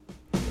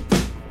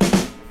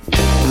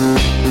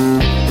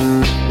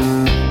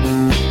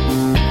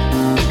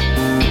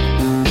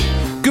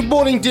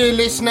morning, dear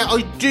listener.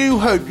 I do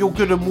hope you're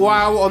good and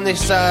well on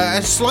this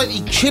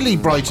slightly chilly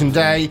Brighton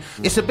day.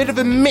 It's a bit of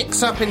a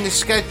mix-up in the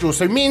schedule,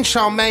 so me and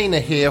Charmaine are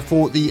here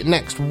for the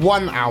next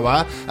 1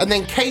 hour, and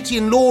then Katie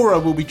and Laura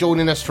will be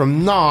joining us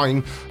from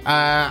 9,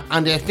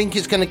 and I think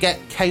it's going to get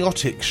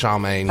chaotic,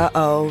 Charmaine.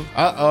 Uh-oh.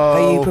 Uh-oh.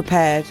 Are you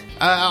prepared?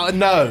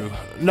 No,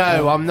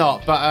 I'm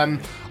not, but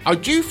I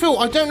do feel,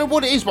 I don't know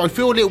what it is, but I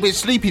feel a little bit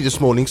sleepy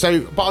this morning,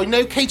 but I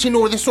know Katie and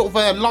Laura, they're sort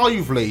of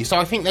lively, so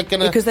I think they're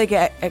going to... Because they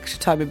get extra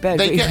time in bed.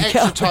 They get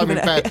extra time in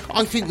bed.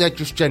 I think they're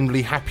just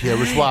generally happier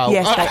as well.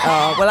 Yes, they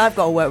are. Well, I've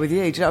got to work with you,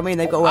 do you know what I mean?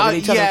 They've got to work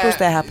with each other, of course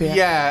they're happier.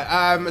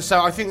 Yeah,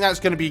 so I think that's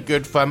going to be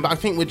good fun, but I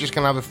think we're just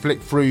going to have a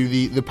flick through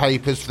the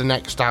papers for the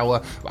next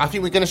hour. I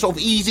think we're going to sort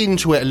of ease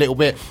into it a little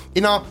bit,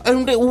 in our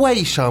own little way,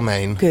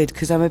 Charmaine. Good,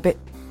 because I'm a bit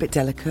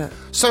delicate.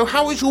 So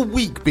how has your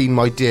week been,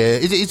 my dear?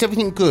 Is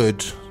everything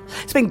good?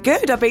 It's been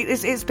good. I mean,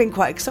 it's been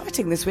quite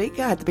exciting this week.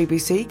 I had the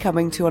BBC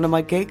coming to one of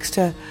my gigs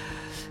to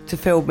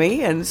film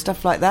me and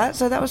stuff like that,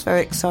 so that was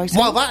very exciting.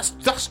 Well,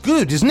 that's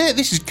good, isn't it?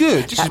 This is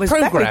good. This is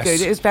progress. Very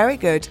good. It was very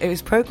good. It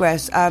was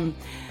progress.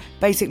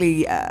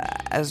 Basically,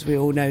 as we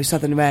all know,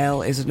 Southern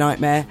Rail is a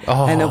nightmare,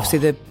 and obviously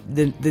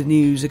the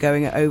news are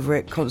going over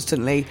it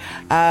constantly.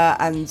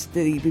 And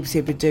the BBC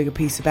have been doing a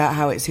piece about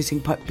how it's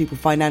hitting people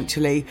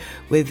financially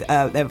with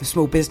their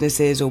small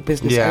businesses or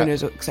business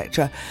owners,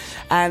 etc.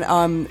 And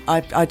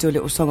I do a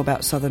little song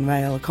about Southern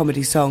Rail, a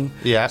comedy song.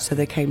 Yeah. So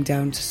they came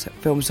down to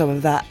film some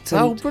of that.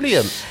 Oh,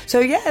 brilliant!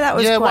 So that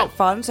was quite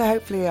fun. So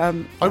hopefully,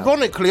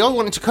 ironically, I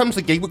wanted to come to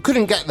the gig but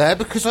couldn't get there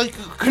because I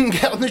couldn't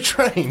get on the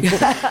train.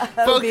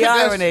 The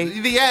irony.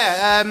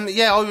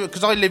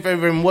 Because I live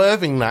over in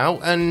Worthing now,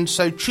 and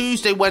so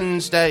Tuesday,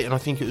 Wednesday, and I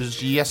think it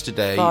was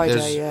yesterday,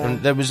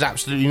 there was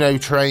absolutely no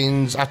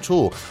trains at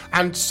all.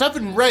 And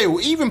Southern Rail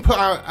even put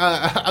out,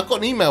 I got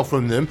an email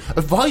from them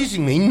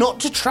advising me not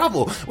to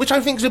travel, which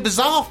I think is a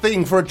bizarre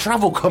thing for a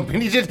travel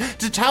company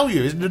to tell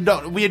you.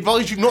 We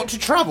advise you not to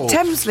travel.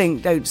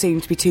 Thameslink don't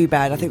seem to be too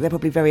bad. I think they're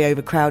probably very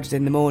overcrowded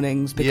in the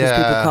mornings because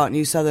people can't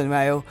use Southern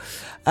Rail.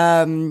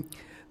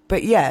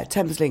 But yeah,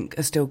 Thameslink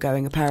are still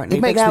going apparently.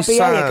 It makes but now me BA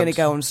sad. are going to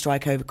go on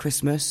strike over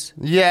Christmas.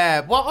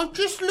 Yeah, well, I'm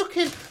just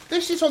looking.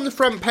 This is on the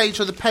front page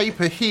of the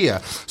paper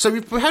here. So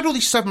we've had all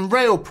these Southern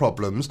Rail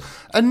problems,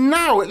 and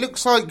now it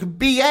looks like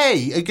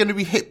BA are going to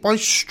be hit by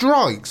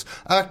strikes.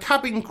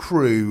 Cabin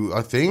crew,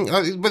 I think.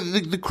 But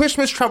the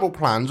Christmas travel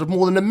plans of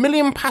more than 1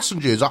 million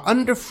passengers are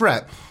under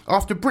threat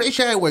after British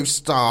Airways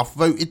staff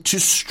voted to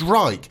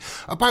strike.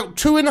 About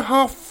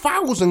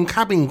 2,500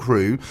 cabin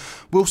crew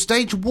will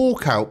stage a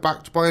walkout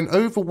backed by an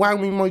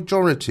overwhelming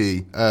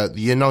majority, the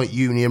Unite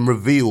Union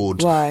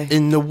revealed. Why?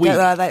 In the week.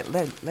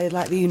 They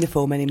like the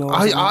uniform anymore.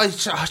 I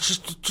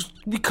just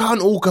we can't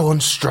all go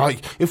on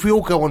strike. If we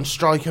all go on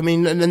strike, I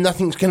mean, then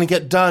nothing's going to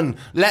get done.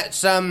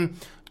 Let's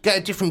get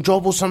a different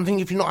job or something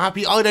if you're not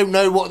happy. I don't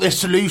know what the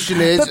solution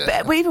is.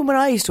 But even when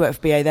I used to work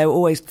for BA, they were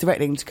always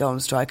threatening to go on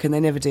strike, and they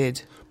never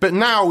did. But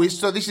now,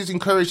 this has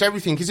encouraged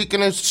everything. Is it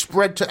going to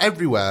spread to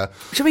everywhere?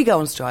 Should we go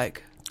on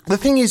strike? The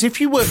thing is, if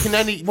you work in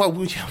any... Well,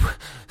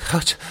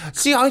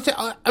 see,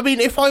 I mean,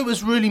 if I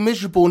was really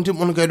miserable and didn't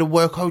want to go to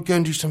work, I would go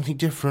and do something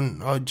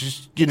different. I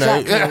just,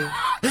 Exactly.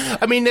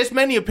 I mean, there's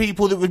many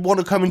people that would want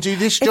to come and do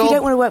this job. If you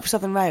don't want to work for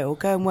Southern Rail,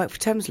 go and work for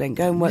Thameslink.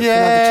 Go and work for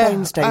another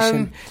train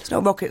station. It's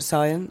not rocket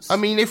science. I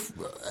mean, if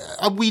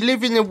we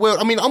live in a world...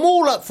 I mean, I'm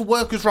all up for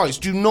workers' rights.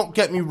 Do not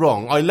get me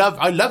wrong. I love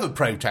a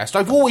protest.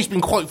 I've always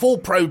been quite for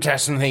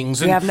protests and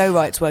things. We have no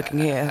rights working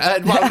here.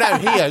 Well, no,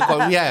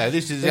 here,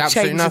 this is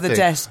absolutely nothing. The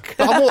desk.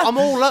 But I'm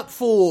all up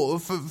for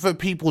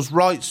people's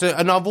rights,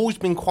 and I've always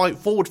been quite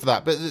forward for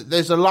that. But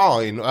there's a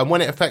line, and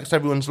when it affects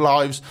everyone's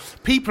lives,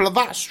 people are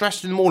that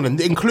stressed in the morning,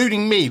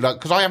 including me,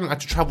 because I haven't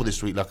had to travel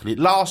this week, luckily.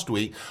 Last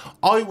week,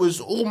 I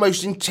was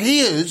almost in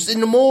tears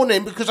in the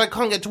morning because I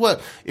can't get to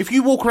work. If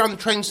you walk around the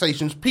train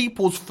stations,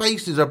 people's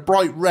faces are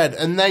bright red,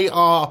 and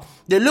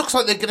it looks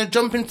like they're going to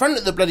jump in front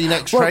of the bloody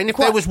next train if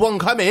there was one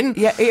coming.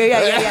 Yeah,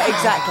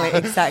 exactly.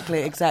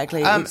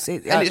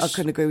 I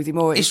couldn't agree with you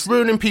more. It's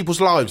ruining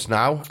people's lives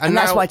now. And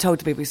that's what I told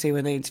the BBC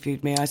when they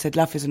interviewed me. I said,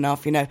 "Laugh is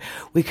enough.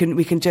 We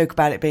can joke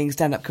about it being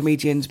stand-up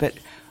comedians, but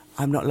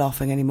I'm not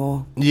laughing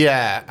anymore."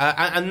 Yeah,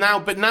 and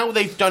now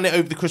they've done it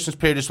over the Christmas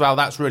period as well.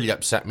 That's really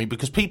upset me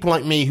because people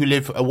like me who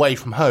live away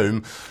from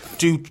home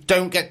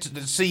don't get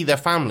to see their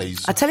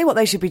families. I tell you what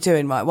they should be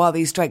doing, right, while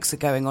these strikes are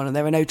going on and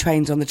there are no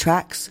trains on the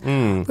tracks.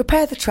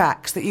 Repair the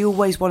tracks that you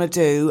always want to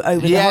do over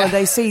the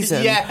holiday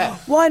season. Yeah.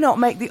 Why not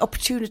make the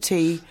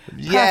opportunity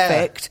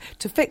perfect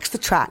to fix the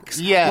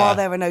tracks while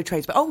there are no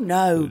trains? But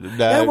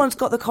no one's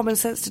got the common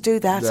sense to do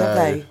that, have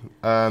they?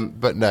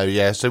 But no,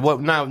 yeah. So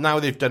now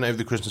they've done it over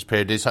the Christmas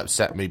period. It's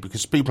upset me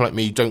because people like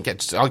me I get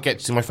to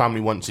see my family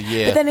once a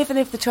year. But then even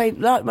if the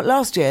train...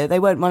 Last year, they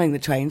weren't running the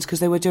trains because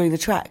they were doing the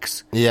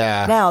tracks.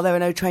 Yeah. Now there are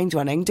no trains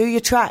running. Do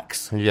your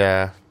tracks.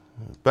 Yeah.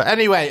 But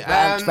anyway...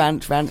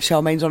 Rant.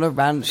 Charmaine's on a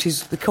rant.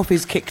 The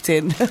coffee's kicked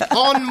in.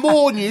 On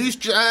more news,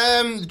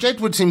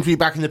 Jedward seems to be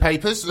back in the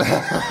papers.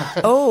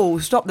 Oh,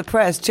 stop the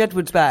press.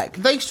 Jedward's back.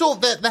 They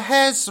thought that the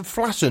hair's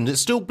flattened.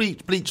 It's still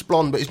bleached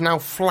blonde, but it's now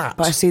flat.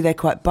 But I see they're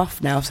quite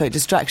buff now, so it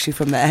distracts you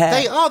from their hair.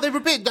 They are. They're a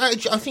bit... I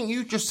think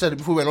you just said it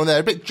before we went on there.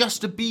 A bit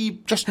Justin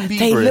Bieber-ish.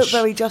 They look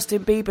very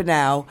Justin Bieber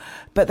now,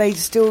 but they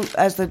still,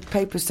 as the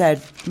paper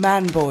said,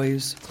 man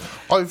boys.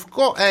 I've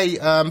got a...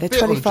 They're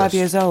 25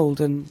 years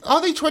old. And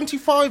are they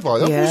 25? I've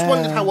always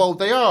wondered how old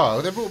they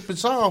are. They're all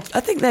bizarre. I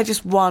think they're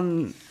just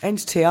one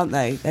entity, aren't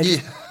they?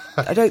 Yeah.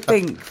 I don't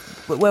think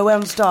where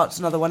one starts,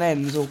 another one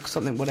ends, or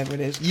something, whatever it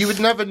is. You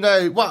would never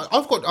know. Well,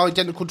 I've got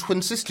identical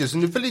twin sisters.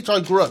 In the village I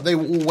grew up, they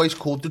were always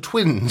called the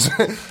twins.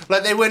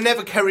 Like, they were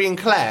never Kerry and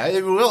Claire.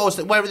 They were always,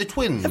 where are the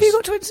twins? Have you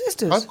got twin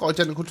sisters? I've got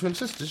identical twin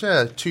sisters,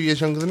 yeah. 2 years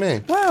younger than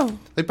me. Wow.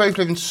 They both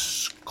live in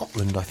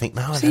Scotland, I think,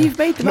 now. So you've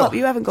made them up.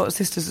 You haven't got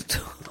sisters at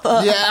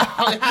all. Yeah,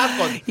 I have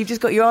got. You've just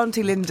got your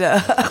auntie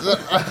Linda.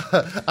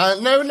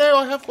 No,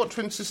 I have got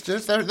twin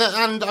sisters.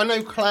 And I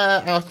know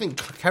Claire, I think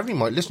Kerry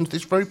might listen to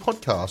this very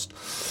podcast.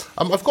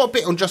 I've got a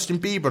bit on Justin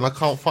Bieber and I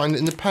can't find it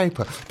in the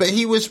paper. But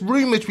he was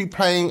rumoured to be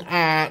playing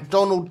at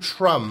Donald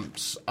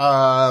Trump's...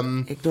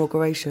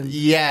 inauguration.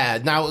 Yeah,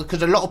 now,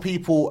 because a lot of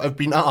people have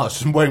been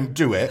asked and won't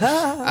do it.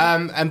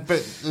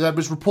 But there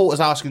was reporters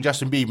asking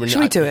Justin Bieber...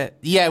 Should we do it?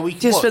 Yeah, we...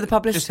 Just for the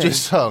publicity?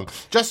 Just song.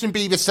 Justin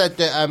Bieber said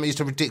that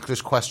it's a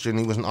ridiculous question.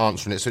 He wasn't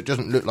answering it, so it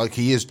doesn't look like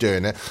he is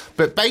doing it.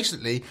 But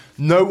basically,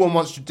 no one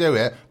wants to do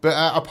it, but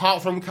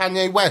apart from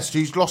Kanye West,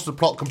 who's lost the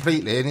plot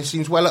completely, and he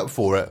seems well up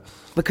for it.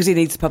 Because he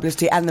needs the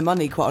publicity and the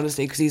money, quite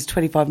honestly, because he's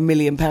 £25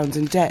 million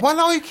in debt. Well,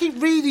 I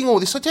keep reading all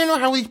this. I don't know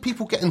how these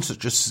people get in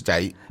such a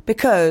state.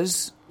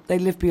 Because they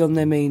live beyond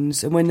their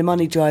means, and when the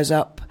money dries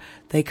up,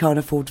 they can't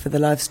afford for the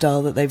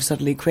lifestyle that they've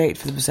suddenly created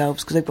for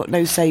themselves because they've got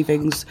no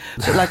savings.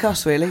 A bit like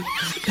us, really.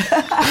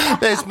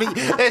 There's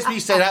me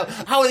saying,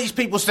 how are these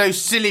people so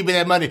silly with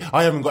their money?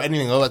 I haven't got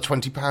anything. I've got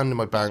 £20 in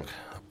my bank.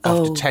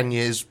 After 10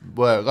 years'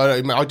 work.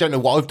 I don't know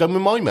what I've done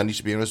with my money,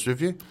 to be honest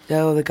with you.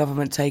 Oh, the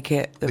government take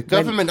it. The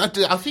government,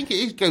 I think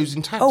it goes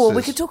in taxes. Oh, well,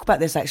 we could talk about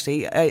this,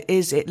 actually.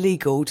 Is it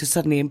legal to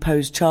suddenly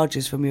impose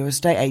charges from your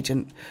estate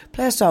agent?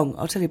 Play a song.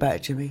 I'll tell you about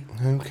it, Jimmy.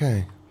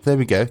 Okay. There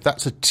we go.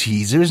 That's a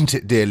teaser, isn't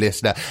it, dear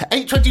listener?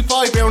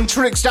 8:25 here on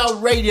Trickstar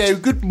Radio.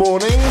 Good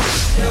morning.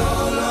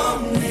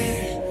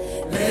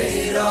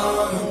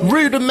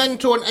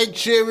 Rudimental and Ed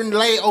Sheeran,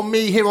 Lay It On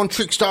Me here on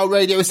Trickstar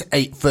Radio. It's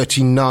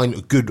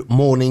 8:39. Good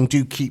morning.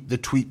 Do keep the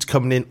tweets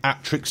coming in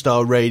at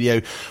Trickstar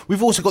Radio.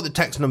 We've also got the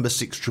text number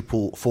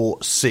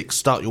 64446.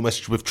 Start your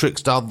message with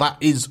Trickstar. That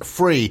is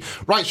free.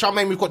 Right,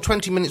 Charmaine, we've got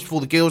 20 minutes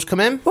before the girls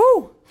come in.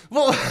 Woo!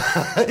 Well,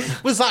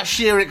 was that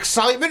sheer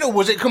excitement or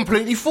was it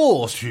completely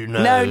forced? Who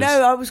knows? No,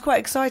 I was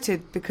quite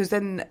excited because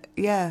then,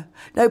 yeah.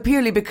 No,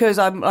 purely because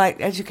I'm, like,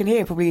 as you can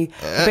hear, probably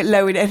a bit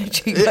low in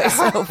energy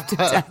myself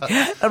today.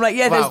 I'm like,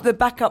 there's the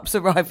backups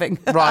arriving.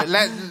 Right,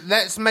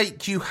 let's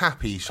make you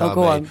happy, Charmaine. Oh,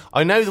 go on.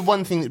 I know the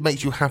one thing that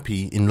makes you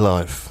happy in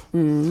life.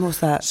 What's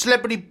that?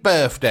 Celebrity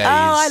birthdays. Oh,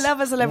 I love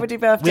a celebrity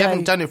birthday. We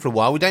haven't done it for a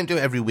while. We don't do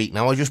it every week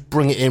now. I just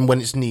bring it in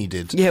when it's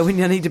needed. Yeah, when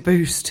you need a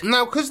boost.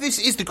 Now, because this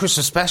is the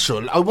Christmas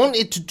special, I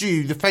wanted to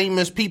do the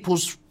famous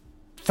people's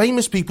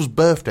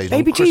birthdays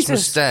Baby on Christmas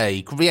Jesus.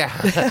 Day. Yeah.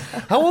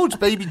 How old's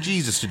Baby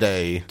Jesus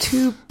today?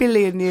 2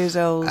 billion years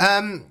old.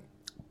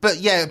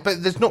 But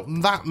there's not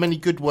that many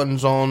good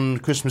ones on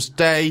Christmas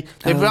Day.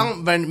 There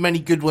aren't many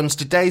good ones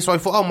today, so I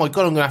thought, oh my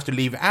God, I'm going to have to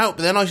leave it out.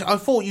 But then I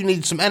thought you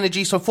needed some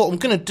energy, so I thought I'm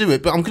going to do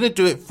it, but I'm going to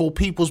do it for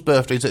people's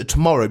birthdays that are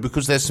tomorrow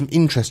because there's some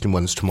interesting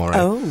ones tomorrow.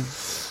 Oh.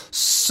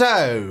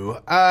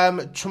 So,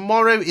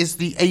 tomorrow is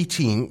the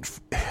 18th.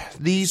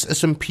 These are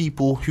some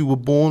people who were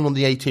born on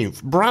the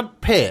 18th.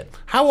 Brad Pitt.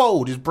 How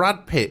old is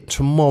Brad Pitt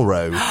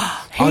tomorrow?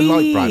 I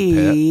like Brad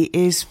Pitt. He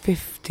is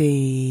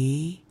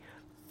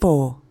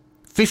 54.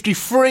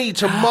 53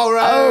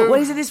 tomorrow. Oh, well,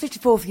 he's in his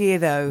 54th year,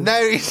 though.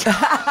 No,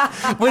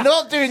 we're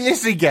not doing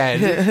this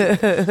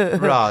again.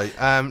 Right,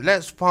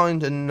 let's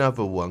find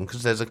another one,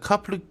 because there's a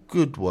couple of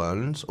good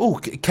ones. Oh,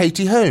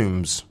 Katie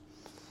Holmes.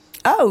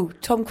 Oh,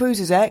 Tom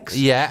Cruise's ex.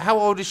 Yeah, how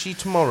old is she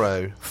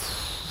tomorrow?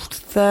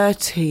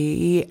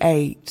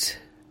 38.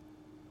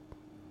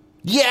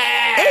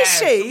 Yeah! Is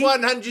she?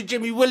 100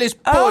 Jimmy Willis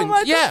points. Oh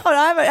my God,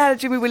 I haven't had a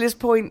Jimmy Willis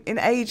point in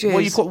ages.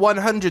 Well, you've got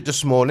 100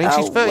 this morning.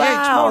 She's 38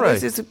 wow. tomorrow.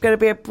 This is going to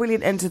be a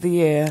brilliant end to the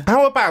year.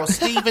 How about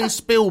Steven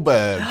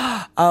Spielberg?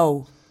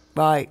 Oh,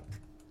 right.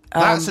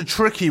 That's a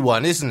tricky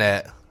one, isn't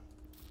it?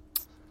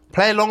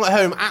 Play along at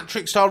home at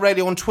Trickstar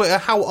Radio on Twitter.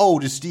 How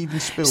old is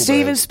Steven Spielberg?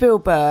 Steven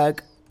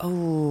Spielberg,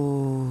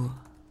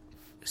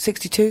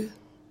 62?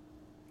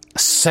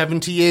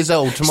 70 years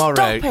old tomorrow.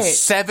 Stop it.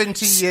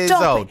 70 years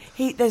Stop old.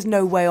 It. There's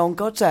no way on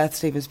God's earth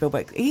Steven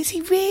Spielberg. Is he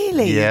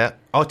really? Yeah.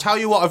 I'll tell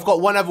you what, I've got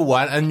one other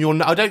one,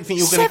 and I don't think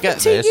you're going to get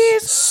this. 70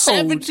 years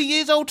old? 70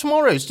 years old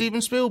tomorrow,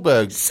 Steven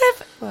Spielberg.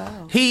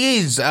 Wow. He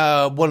is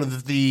one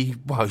of he's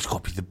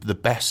got to be the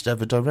best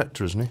ever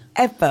director, isn't he?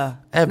 Ever.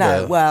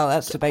 No, well,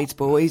 that's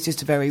debatable. He's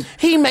just a very...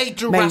 He made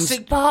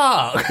Jurassic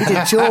Park. He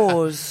did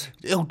Jaws.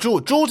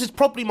 Jaws is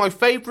probably my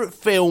favourite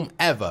film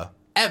ever.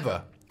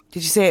 Ever.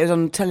 Did you see it was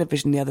on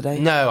television the other day?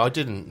 No, I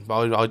didn't.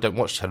 I don't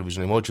watch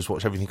television anymore. I just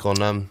watch everything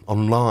on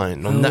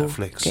online, on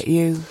Netflix. Get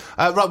you.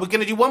 Right, we're going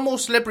to do one more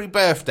celebrity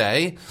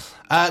birthday.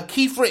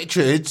 Keith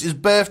Richards' is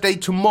birthday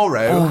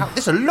tomorrow.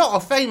 There's a lot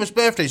of famous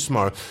birthdays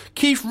tomorrow.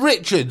 Keith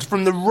Richards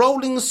from the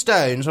Rolling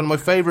Stones, one of my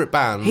favourite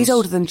bands. He's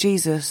older than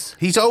Jesus.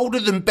 He's older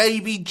than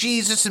baby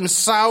Jesus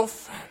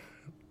himself.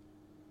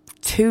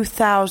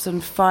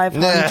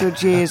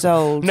 2,500 years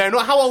old. No,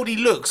 not how old he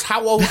looks.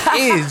 How old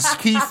is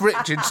Keith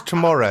Richards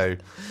tomorrow?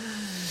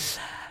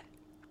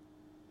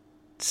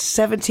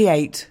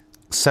 78.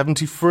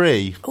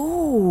 73.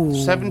 Ooh.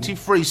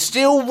 73.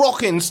 Still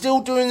rocking, still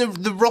doing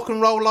the rock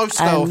and roll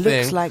lifestyle and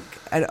thing. Looks like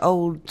an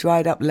old,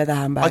 dried up leather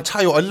handbag. I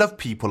tell you what, I love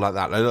people like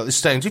that, like the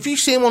Stones. If you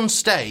see them on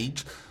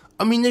stage,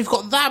 I mean, they've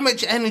got that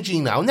much energy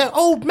now, and they're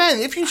old men.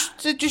 If you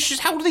just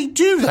how do they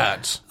do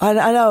that? I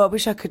know. I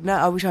wish I could know.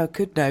 I wish I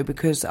could know,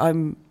 because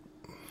I'm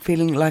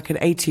feeling like an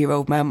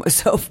 80-year-old man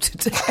myself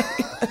today.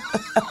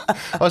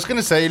 I was going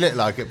to say you look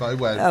like it, but I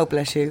won't. Oh,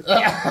 bless you.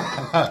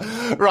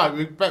 Right,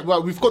 we've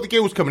got the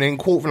Gills coming in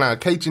quarter of an hour.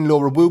 Katie and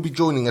Laura will be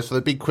joining us for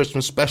the big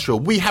Christmas special.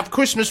 We have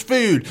Christmas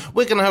food.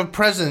 We're going to have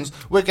presents.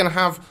 We're going to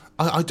have...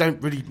 I don't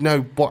really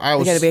know what else.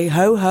 We're going to be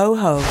ho, ho,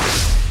 ho.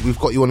 We've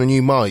got you on a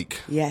new mic.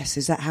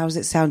 Yes, how's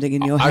it sounding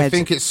in your head? I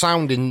think it's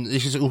sounding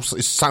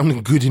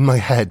good in my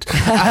head.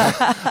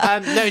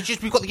 No, it's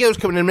just we've got the girls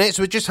coming in a minute,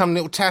 so we're just having a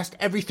little test.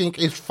 Everything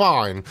is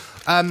fine.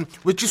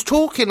 We're just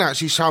talking,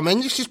 actually,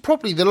 Charmaine. This is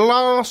probably the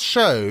last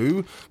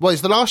show. Well,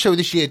 it's the last show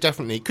this year,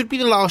 definitely. It could be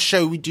the last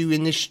show we do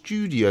in this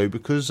studio,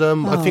 because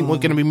I think we're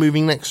going to be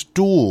moving next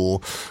door,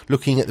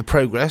 looking at the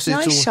progress.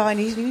 Nice,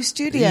 shiny new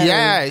studio.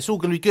 Yeah, it's all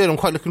going to be good. I'm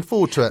quite looking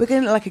forward to it. We're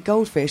going to look like a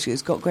goldfish.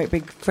 It's got great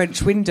big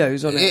French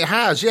windows on it. It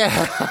has,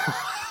 yeah.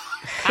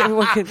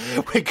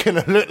 We're going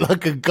to look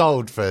like a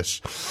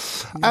goldfish.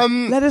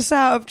 Let us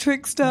out of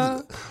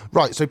Trickstar.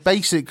 Right, so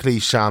basically,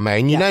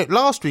 Charmaine, you know,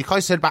 last week I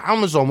said about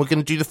Amazon, we're going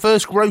to do the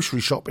first grocery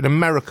shop in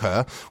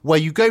America where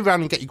you go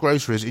round and get your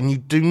groceries and you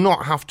do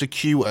not have to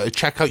queue at a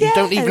checkout. Yeah, you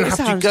don't even have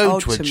to go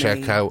to a me.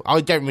 checkout.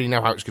 I don't really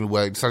know how it's going to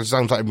work. It sounds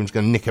like everyone's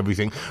going to nick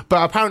everything.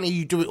 But apparently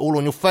you do it all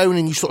on your phone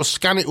and you sort of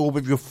scan it all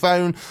with your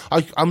phone.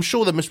 I'm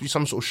sure there must be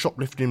some sort of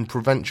shoplifting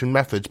prevention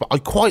methods, but I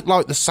quite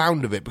like the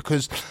sound of it,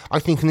 because I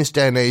think in this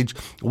day and age,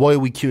 why are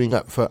we queuing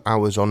up for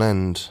hours on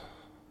end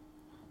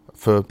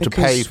to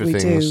pay for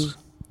things?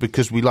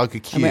 Because we like a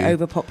queue. And we're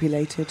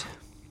overpopulated.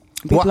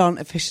 People aren't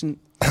efficient.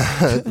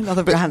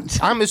 Another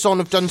rant. Amazon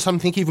have done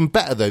something even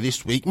better, though,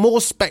 this week. More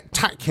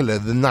spectacular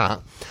than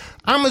that.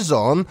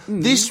 Amazon,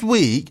 this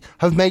week,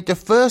 have made the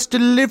first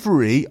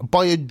delivery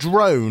by a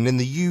drone in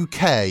the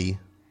UK.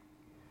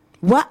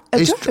 What?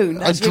 A drone?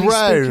 That's really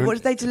drone. spooky. What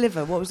did they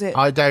deliver? What was it?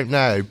 I don't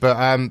know,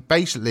 but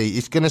basically,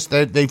 it's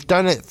they've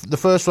done it, the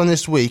first one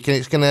this week,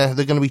 and they're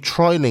going to be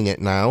trialling it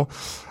now.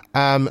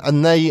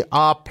 And they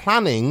are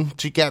planning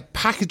to get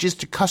packages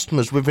to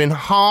customers within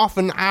half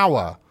an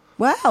hour.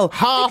 Wow.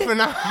 Half an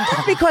hour.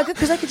 That'd be quite good,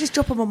 because I could just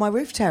drop them on my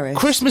roof terrace.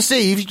 Christmas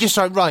Eve, you just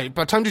like, right,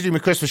 by the time to do my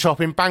Christmas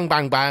shopping, bang,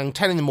 bang, bang,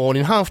 10 in the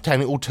morning,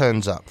 10:30, it all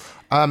turns up.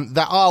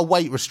 There are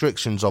weight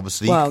restrictions,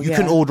 obviously. Well, you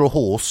can order a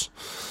horse.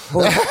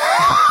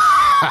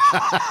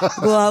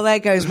 Well, there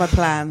goes my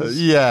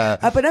plans. Yeah.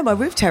 But no, my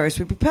roof terrace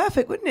would be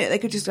perfect, wouldn't it? They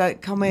could just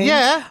come in.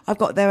 Yeah. I've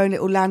got their own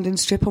little landing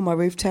strip on my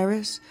roof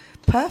terrace.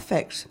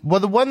 Perfect. Well,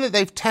 the one that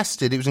they've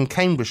tested, it was in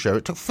Cambridgeshire.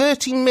 It took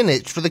 13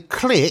 minutes for the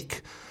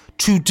click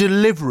to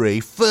delivery.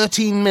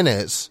 13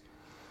 minutes.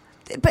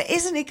 But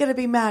isn't it going to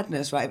be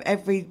madness, right? If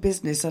every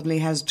business suddenly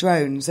has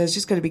drones, there's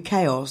just going to be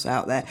chaos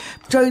out there.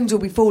 Drones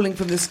will be falling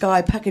from the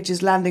sky,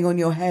 packages landing on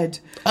your head.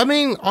 I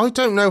mean, I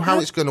don't know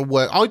how it's going to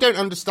work. I don't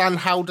understand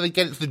how do they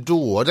get it to the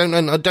door. I don't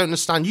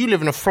understand. You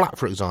live in a flat,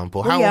 for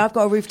example. Well, yeah, I've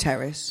got a roof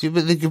terrace.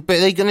 But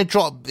they're going to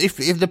drop, if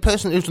the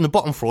person who's on the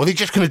bottom floor, they're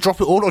just going to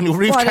drop it all on your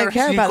roof terrace. I don't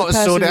care about the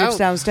person who lives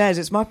downstairs.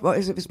 I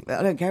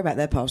don't care about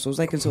their parcels.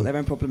 They can sort their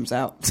own problems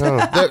out. Oh,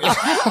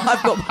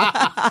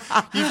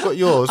 you've got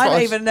yours. I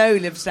don't even know who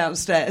lives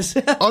downstairs.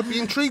 I'd be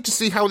intrigued to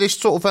see how this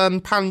sort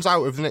of pans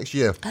out over the next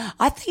year.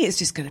 I think it's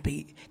just going to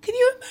be... Can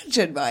you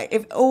imagine, right,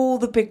 if all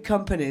the big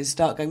companies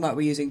start going, right,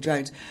 we're using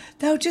drones,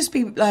 there'll just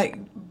be, like,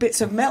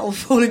 bits of metal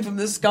falling from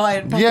the sky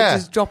and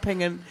packages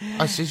dropping. And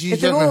if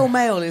the Royal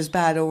Mail is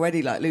bad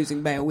already, like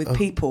losing mail with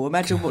people,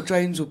 imagine what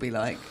drones will be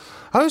like.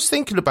 I was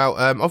thinking about,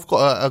 I've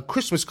got a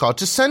Christmas card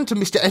to send to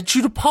Mr. Ed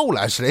Tudor Pole,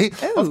 actually.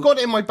 Ooh. I've got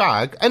it in my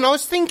bag, and I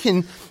was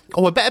thinking,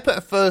 I better put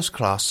a first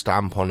class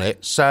stamp on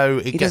it so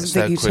it gets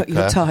there quicker.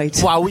 You're tied.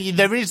 Well,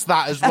 there is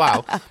that as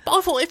well. But I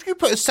thought if you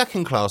put a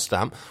second class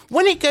stamp,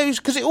 when it goes,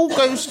 because it all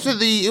goes to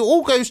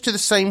the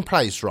same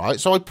place, right?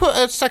 So I put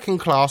a second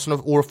class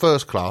or a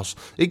first class.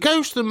 It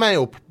goes to the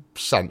mail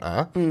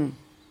centre.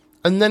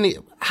 And then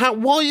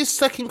why is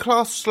second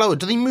class slower?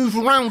 Do they move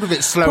around a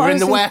bit slower in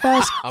the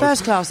warehouse?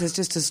 First class is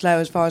just as slow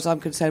as far as I'm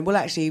concerned. Well,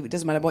 actually, it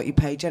doesn't matter what you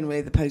pay.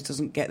 Generally, the post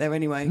doesn't get there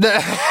anyway. But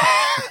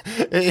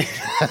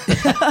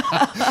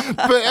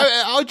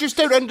I just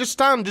don't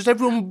understand. Does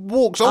everyone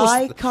walks?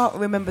 I can't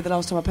remember the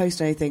last time I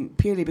posted anything,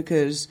 purely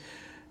because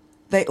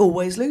they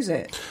always lose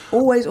it.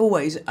 Always.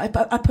 I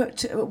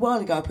put a while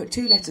ago. I put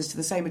 2 letters to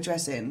the same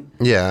address in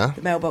the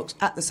mailbox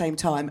at the same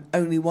time.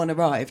 Only one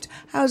arrived.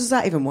 How does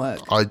that even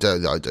work? I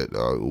don't know. It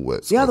all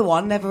works. The other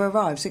one never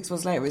arrived. 6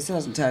 months later, it still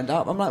hasn't turned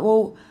up. I'm like,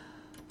 well,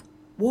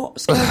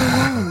 what's going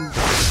on?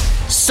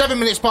 7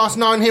 minutes past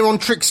 9 here on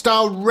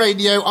Trickstar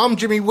Radio. I'm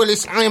Jimmy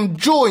Willis. I am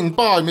joined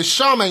by Miss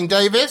Charmaine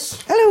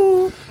Davis.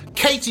 Hello.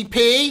 Katie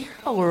P.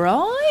 All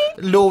right.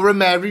 Laura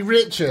Mary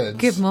Richards.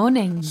 Good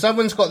morning.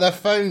 Someone's got their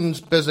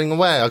phones buzzing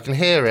away. I can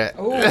hear it.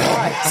 Oh,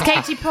 right. It's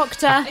Katie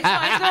Proctor. It's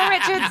Laura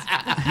Richards.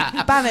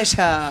 Banish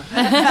her.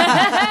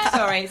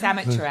 Sorry, it's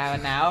amateur hour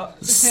now.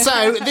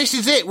 So, this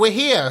is it. We're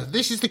here.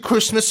 This is the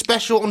Christmas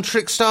special on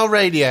Trickstar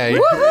Radio.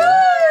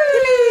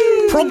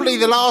 Woohoo! Probably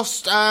the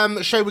last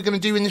show we're going to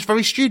do in this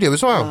very studio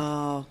as well.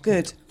 Oh,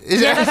 good.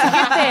 Yeah, that's a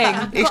good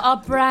thing. We've got our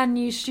brand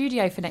new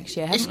studio for next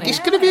year, haven't we? It's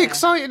going to be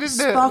exciting,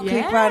 isn't it?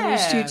 Sparkly brand new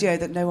studio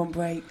that no one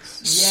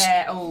breaks.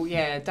 Yeah, oh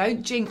yeah,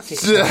 don't jinx it.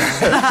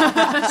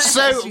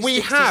 So we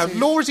have,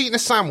 Laura's eating a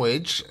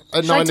sandwich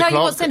at 9 o'clock. Shall I tell you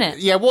what's in it?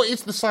 Yeah, what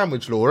is the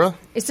sandwich, Laura?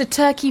 It's a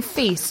turkey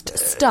feast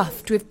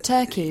stuffed with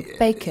turkey,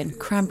 bacon,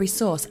 cranberry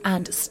sauce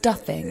and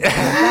stuffing.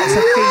 That's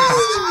a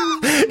feast.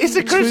 It's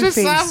a Christmas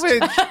feast.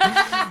 sandwich.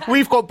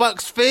 We've got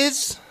Bucks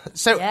Fizz.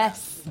 So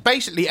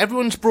basically,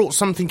 everyone's brought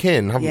something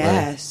in, haven't they?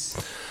 Yes.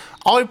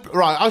 So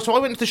I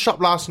went to the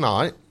shop last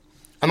night,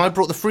 and I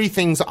brought the 3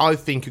 things that I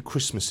think are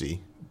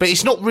Christmassy. But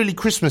it's not really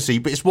Christmassy,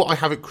 but it's what I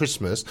have at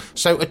Christmas.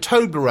 So a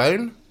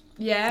Toblerone.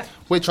 Yeah.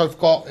 Which I've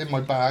got in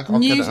my bag.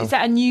 Is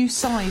that a new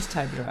size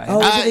Toblerone? Oh,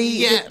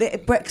 the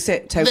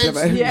Brexit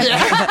Toblerone.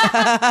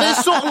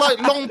 There's sort of like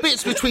long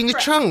bits between the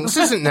chunks,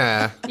 isn't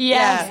there?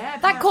 Yeah.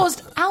 That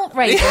caused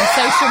outrage on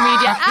social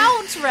media.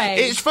 Outrage.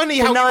 It's funny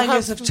how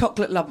of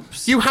chocolate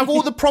lumps. You have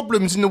all the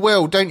problems in the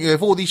world, don't you?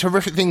 Of all these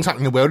horrific things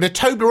happening in the world. And a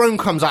Toblerone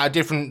comes out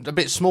a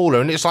bit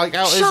smaller, and it's like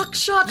out. Shock,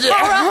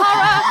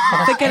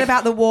 horror. Forget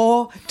about the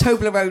war.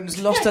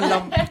 Toblerone's lost a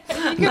lump.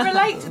 You can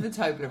relate to the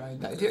Toblerone,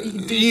 though. You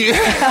can do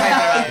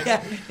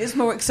yeah, it's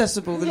more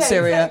accessible than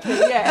Syria.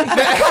 Exactly, yeah.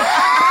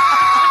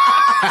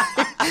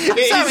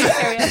 Sorry,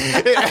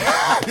 Syria.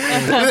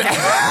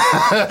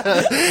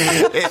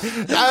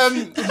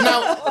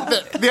 Now,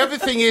 the other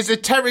thing is a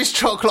Terry's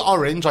chocolate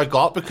orange I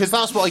got, because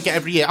that's what I get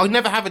every year. I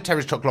never have a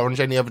Terry's chocolate orange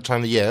any other time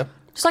of the year.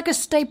 It's like a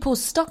staple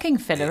stocking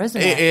filler,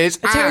 isn't it? It is.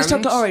 A Terry's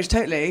chocolate orange,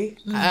 totally.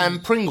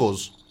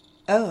 Pringles.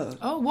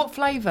 Oh, what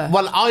flavour?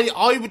 Well,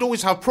 I would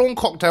always have prawn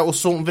cocktail or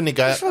salt and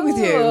vinegar. what's wrong with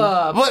you?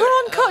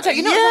 Prawn cocktail.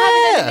 You're not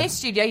having that in this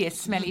studio, you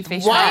smelly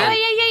fish. Wow.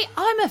 Yeah.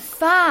 I'm a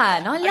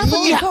fan. I love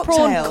Prawn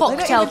prawn They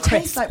cocktail don't even taste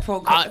crisp. like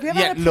prawn cocktail. Have you ever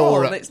had a prawn?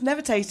 Laura. It's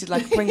never tasted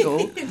like a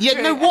Pringle. Yeah,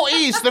 no, what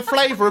is the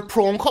flavour of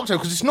prawn cocktail?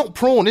 Because it's not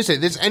prawn, is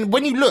it? And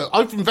when you look,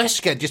 I've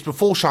investigated just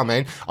before,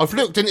 Charmaine, I've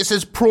looked and it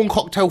says prawn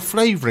cocktail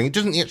flavouring. It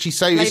doesn't actually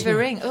say...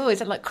 Flavouring? Oh, is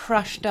it like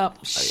crushed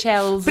up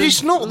shells? But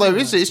it's not, though,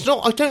 is it? It's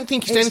not. I don't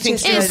think it's anything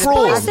to do with It's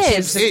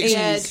prawns. spices.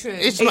 Yeah, true.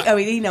 It's like,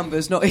 E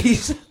numbers, not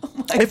E's.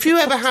 have you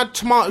ever had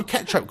tomato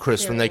ketchup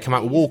crisps when they come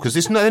out with Walkers?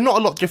 They're not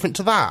a lot different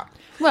to that.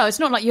 Well, it's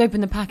not like you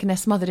open the pack and they're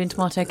smothered in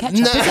tomato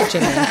ketchup, is it,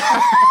 Jimmy?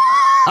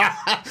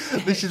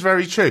 This is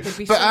very true.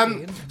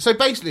 But so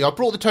basically, I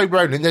brought the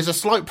Toblerone in. There's a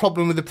slight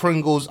problem with the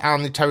Pringles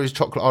and the Terry's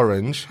chocolate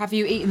orange. Have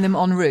you eaten them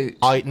en route?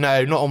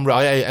 No, not on route.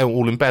 I ate it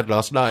all in bed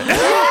last night.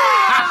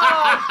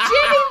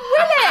 Jimmy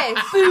Willis!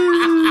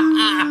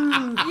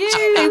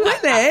 Jimmy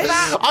Willis?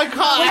 I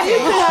can't. You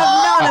could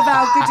have none of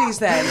our goodies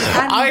then,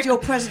 and your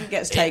present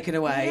gets taken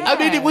away. I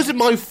mean, it wasn't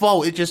my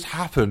fault. It just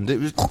happened. It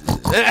was.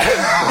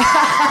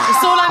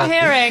 That's all I'm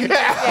hearing.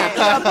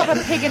 I've got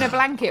a pig in a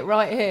blanket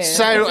right here.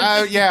 So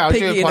I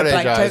do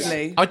apologise.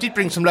 Totally. I did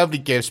bring some lovely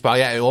gifts, but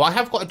I ate it all. I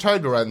have got a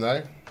Toblerone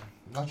though.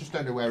 I just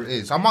don't know where it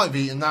is. I might have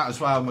eaten that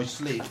as well in my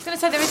sleep. I was going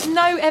to say, there is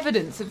no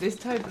evidence of this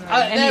Toblerone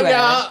There anywhere. we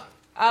are.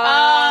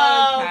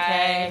 Oh,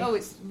 okay. Oh,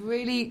 it's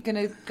really going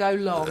to go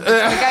long. It's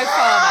going to go far,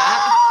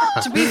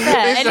 that. To be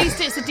fair, at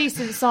least it's a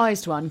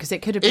decent-sized one, because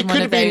it could have been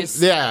one of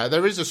those... Yeah,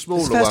 there is a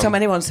smaller It's one. the first time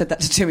anyone said that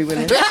to Jimmy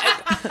Willis.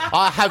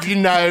 I have you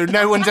know,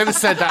 no one's ever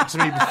said that to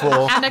me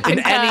before in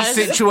any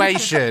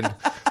situation.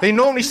 They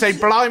normally say,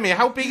 blimey,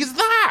 how big is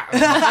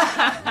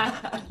that?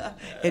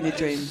 in your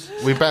dreams.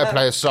 We better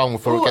play a song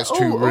before it gets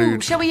too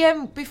rude. Shall we?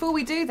 Before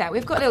we do that,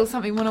 we've got a little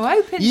something we want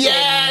to open.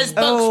 Yes,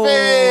 Bucks Oh,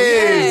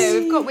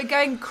 Fizz! Yeah, we're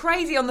going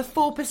crazy on the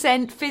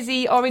 4%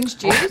 fizzy orange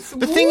juice.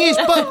 The thing is,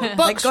 Thank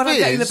Bucks God I'm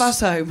getting the Fizz... bus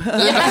home.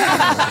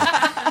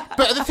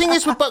 But the thing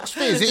is with Bucks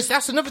Fizz,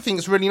 that's another thing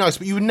that's really nice,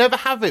 but you would never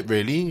have it,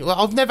 really. Well,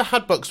 I've never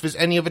had Bucks Fizz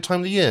any other time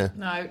of the year.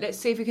 No, let's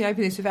see if we can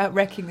open this without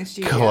wrecking the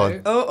studio. Come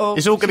on. Oh,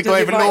 It's all going to go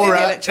over right in the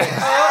Laura. electric.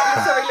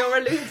 Oh, sorry,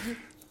 Laura.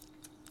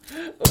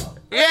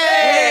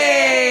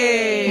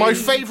 Yay! My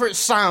favourite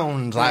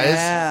sound, that is.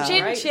 Yeah.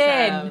 Chin Great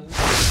chin.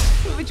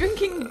 We're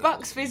drinking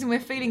Bucks Fizz and we're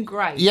feeling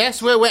great.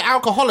 Yes, we're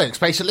alcoholics,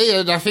 basically,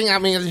 and I think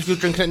that means if you're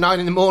drinking at 9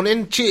 in the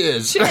morning,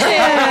 cheers. Cheers.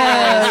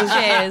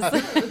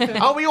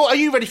 Are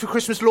you ready for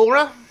Christmas,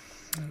 Laura?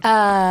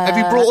 Have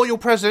you brought all your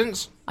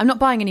presents? I'm not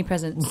buying any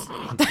presents.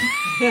 Well,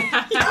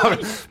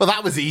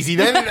 that was easy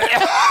then. So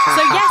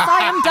yes, I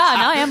am done.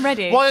 I am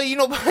ready. Why are you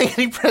not buying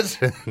any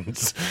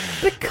presents?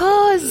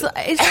 Because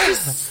it's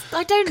just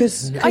I don't Well,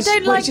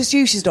 like it's just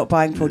you she's not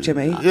buying for,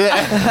 Jimmy.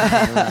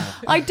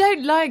 I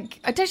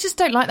just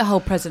don't like the whole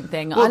present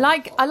thing. I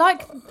like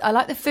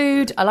the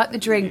food, I like the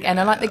drink, and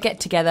I like the get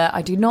together.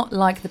 I do not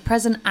like the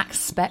present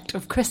aspect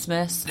of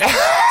Christmas. So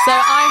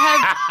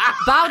I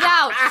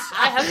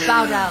have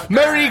bowed out.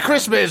 Merry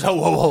Christmas! Ho,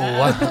 ho,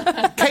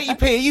 ho. Katie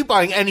P, are you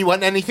buying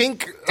anyone anything?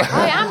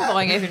 I am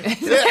buying everything.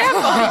 I am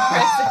buying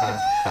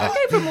presents. I'm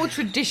going for a more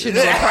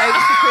traditional approach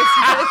to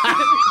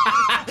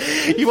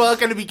Christmas. You are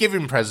going to be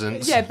giving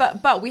presents. Yeah,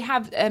 but we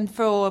have,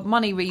 for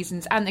money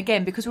reasons, and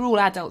again, because we're all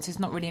adults, there's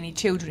not really any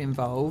children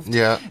involved.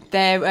 Yeah.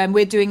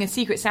 We're doing a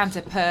Secret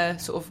Santa per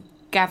sort of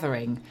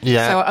gathering.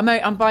 Yeah. So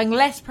I'm buying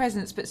less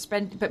presents,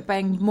 but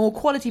buying more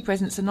quality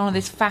presents and none of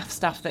this faff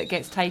stuff that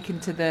gets taken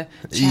to the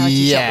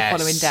charity shop the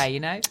following day, you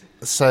know?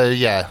 So,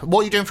 yeah.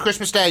 What are you doing for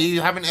Christmas Day? Are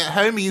you having it at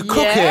home? Are you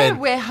cooking? Yeah,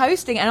 we're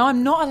hosting, and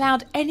I'm not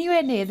allowed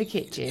anywhere near the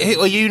kitchen.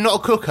 Are you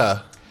not a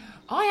cooker?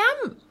 I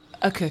am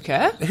a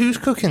cooker. Who's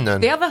cooking then?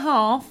 The other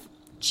half.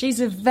 She's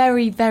a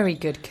very, very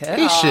good cook.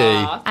 Is she?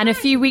 And a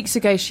few weeks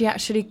ago, she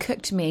actually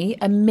cooked me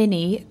a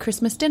mini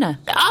Christmas dinner.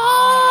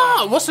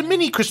 Ah! What's a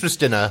mini Christmas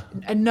dinner?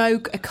 A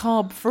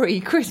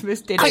carb-free Christmas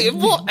dinner. Hey,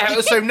 what?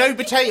 So no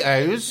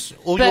potatoes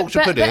or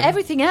Yorkshire pudding? But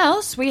everything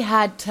else, we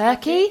had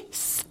turkey,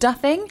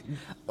 stuffing,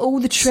 all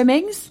the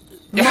trimmings,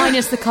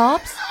 minus the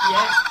carbs.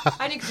 Yeah,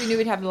 only because we knew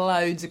we'd have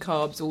loads of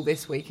carbs all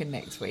this week and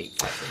next week.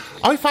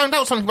 I found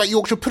out something about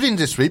Yorkshire puddings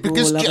this week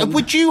because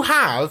would you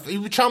have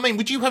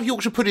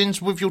Yorkshire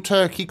puddings with your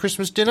turkey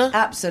Christmas dinner?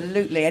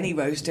 Absolutely, any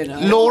roast dinner.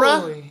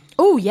 Laura?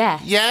 Oh, yeah.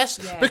 Yes,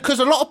 because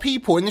a lot of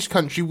people in this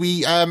country,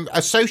 we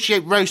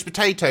associate roast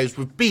potatoes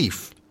with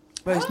beef.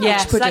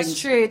 Yes, puddings. that's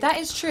true. That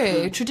is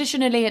true.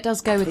 Traditionally, it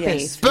does go with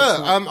beef.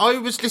 But I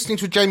was listening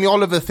to a Jamie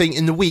Oliver thing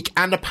in the week,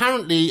 and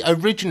apparently,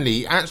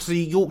 originally,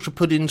 actually, Yorkshire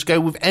puddings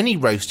go with any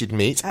roasted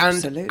meat.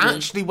 Absolutely. And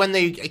actually, when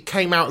they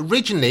came out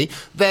originally,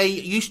 they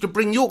used to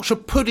bring Yorkshire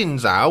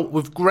puddings out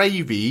with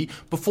gravy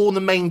before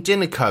the main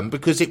dinner come,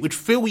 because it would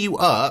fill you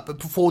up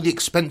before the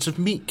expensive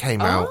meat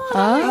came out.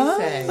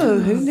 Oh,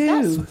 who knew?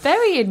 That's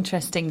very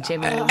interesting,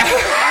 Jimmy.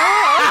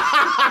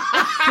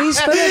 He's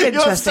full of You're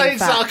interesting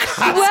so facts.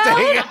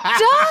 sarcastic.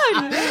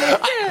 Done.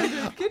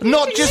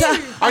 Not just.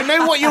 I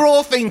know what you're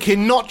all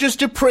thinking. Not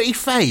just a pretty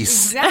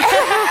face. No, we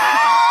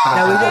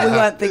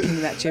weren't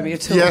thinking that, Jimmy,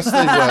 at all. Yes,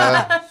 they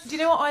were. Do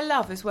you know what I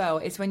love as well?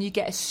 It's when you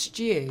get a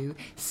stew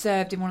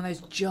served in one of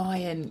those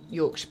giant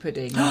Yorkshire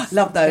puddings.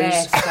 Love those. They're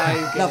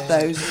so good. Love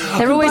those.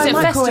 They're always buy at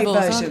microwave festivals,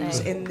 aren't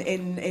versions they?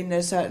 in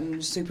a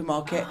certain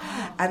supermarket,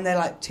 and they're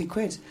like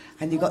 £2,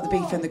 and you've got the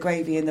beef and the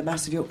gravy and the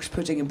massive Yorkshire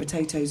pudding and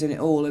potatoes in it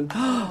all, and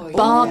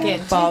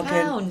Bargain.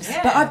 bargain.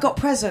 £2. But I've got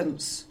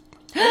presents.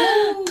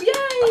 Oh,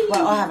 yay!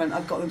 Well, I haven't.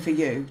 I've got them for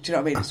you. Do you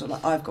know what I mean? It's not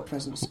like I've got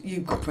presents.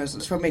 You've got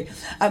presents from me.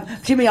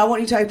 Jimmy, I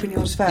want you to open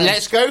yours first.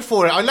 Let's go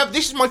for it. I love.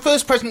 This is my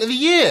first present of the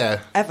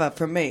year. Ever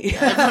from me.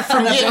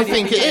 From you, I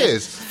think it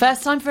is.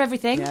 First time for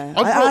everything. Yeah.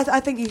 I I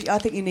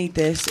think you need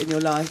this in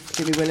your life,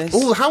 Jimmy Willis.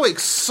 Oh, how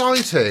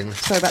exciting!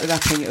 Sorry about the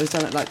wrapping. It was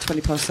done at like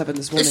 7:20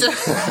 this morning.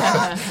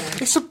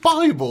 It's a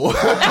Bible.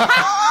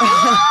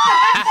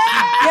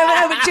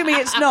 Yeah, but Jimmy,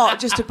 it's not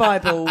just a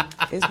Bible.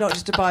 It's not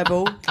just a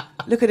Bible.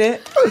 Look at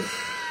it.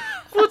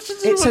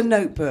 It's a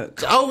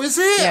notebook. Oh, is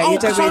it? Yeah, you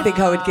don't really think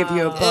I would give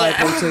you a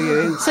Bible, do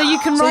you? So you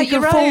can write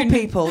your fool own.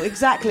 people.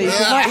 Exactly. You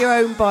can write your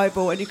own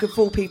Bible and you can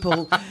fool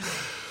people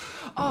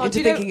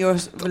into thinking you're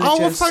religious. Oh,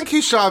 well, thank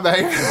you,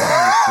 Charmaine.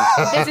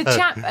 There's a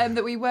chap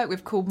that we work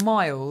with called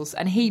Miles,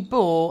 and he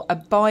bought a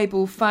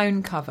Bible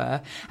phone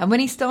cover. And when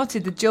he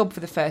started the job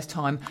for the first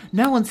time,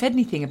 no one said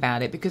anything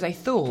about it because they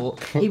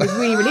thought he was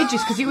really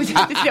religious because he was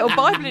had this little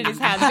Bible in his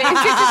hand. But it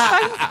was just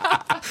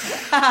his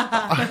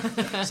phone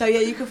cover. So, yeah,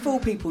 you can fool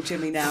people,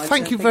 Jimmy, now.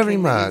 Thank you very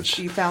much.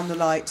 You found the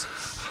light.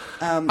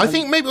 I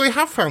think maybe we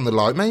have found the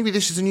light. Maybe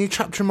this is a new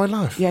chapter in my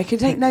life. Yeah, you can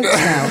take notes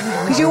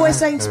now. Because you're always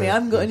saying to me, I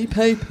haven't got any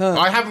paper.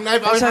 I haven't.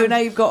 So now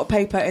you've got a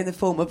paper in the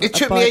form of It a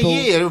took Bible. me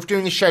a year of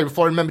doing the show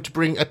before I remembered to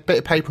bring a bit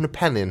of paper and a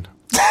pen in.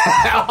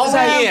 Oh,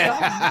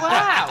 yeah.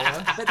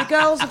 Wow. But the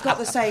girls have got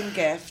the same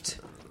gift.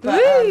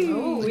 But,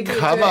 We do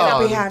Come do it. on.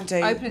 that'll be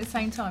handy. Open at the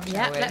same time.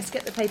 Yeah, shall we? let's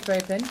get the paper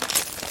open.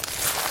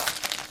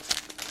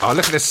 Oh,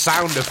 look at the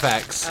sound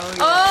effects.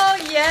 Oh,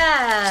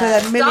 yeah. So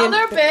they're million-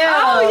 dollar bill.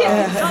 Oh,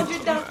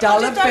 yeah.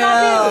 Dollar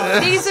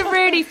bill. These are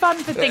really fun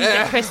for things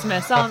at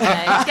Christmas, aren't they?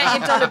 Get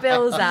your dollar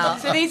bills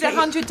out. So these are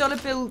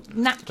 $100 bill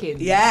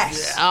napkins.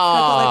 Yes. I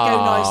thought they'd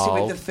go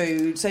nicely with the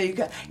food. So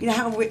you know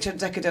how rich and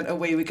decadent are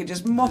we? We could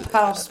just mop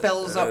our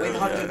spills up with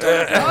 $100.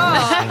 Oh,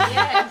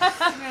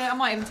 yeah. I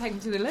might even take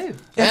them to the loo.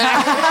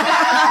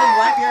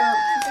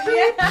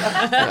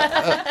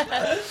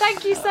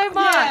 Thank you so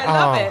much. Yeah,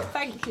 I love it.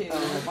 Thank you.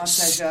 My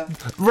pleasure.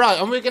 Right,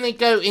 and we're going to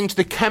go into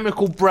the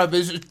Chemical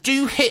Brothers.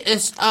 Do hit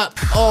us up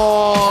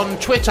on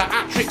Twitter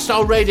at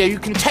Trickstar Radio. You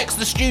can text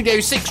the studio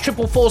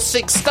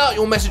 64446. Start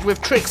your message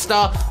with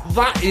Trickstar.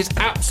 That is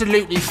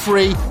absolutely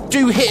free.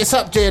 Do hit us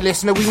up, dear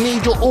listener. We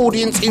need your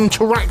audience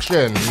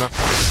interaction.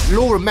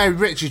 Laura Mary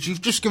Richards,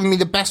 you've just given me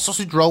the best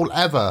sausage roll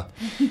ever.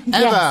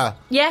 Ever.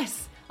 Yes.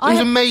 It was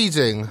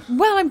amazing.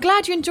 Well, I'm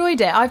glad you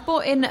enjoyed it. I've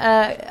brought in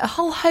a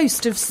whole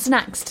host of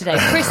snacks today,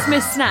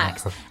 Christmas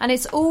snacks, and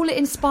it's all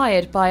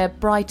inspired by a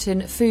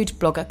Brighton food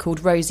blogger called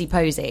Rosie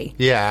Posey.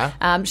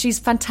 Yeah. She's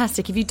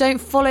fantastic. If you don't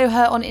follow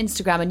her on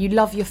Instagram and you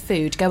love your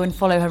food, go and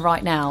follow her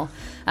right now.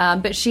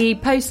 But she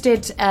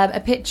posted a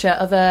picture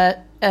of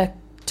a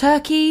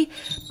turkey,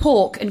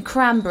 pork and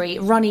cranberry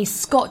runny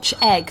Scotch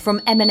egg from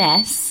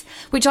M&S,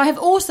 which I have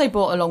also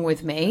brought along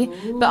with me.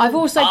 But I've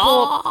also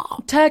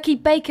brought turkey,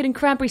 bacon and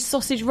cranberry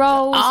sausage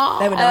rolls.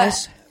 They were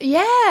nice.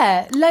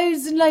 Yeah,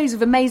 loads and loads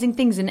of amazing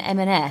things in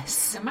M&S.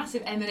 It's a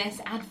massive M&S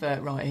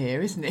advert right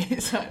here, isn't it?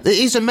 It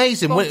is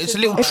amazing. It's a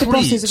little If the treat.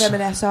 bosses of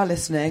M&S are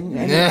listening,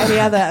 any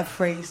other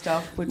free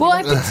stuff would be Well,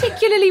 I nice.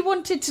 particularly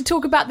wanted to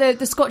talk about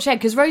the Scotch egg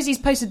because Rosie's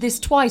posted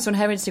this twice on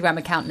her Instagram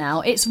account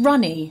now. It's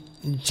runny.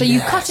 So you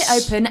cut it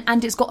open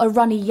and it's got a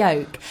runny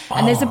yolk.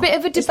 And there's a bit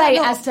of a debate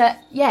as to,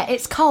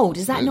 it's cold.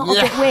 Is that not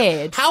a bit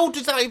weird? How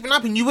did that even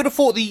happen? You would have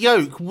thought the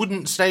yolk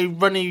wouldn't stay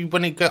runny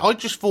when it goes. I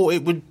just thought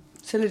it would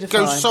Solidify.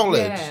 go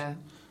solid. Yeah.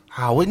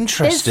 How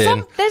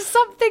interesting. There's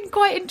something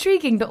quite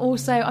intriguing, but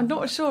also I'm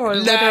not sure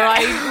on whether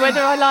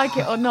I like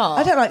it or not.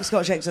 I don't like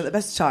Scotch eggs at the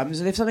best of times,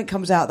 and if something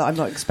comes out that I'm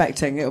not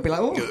expecting, it'll be like,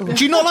 oh.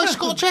 Do you not like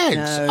Scotch eggs?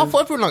 No. I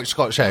thought everyone liked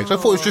Scotch eggs. I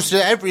thought it was just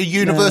every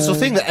universal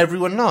thing that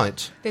everyone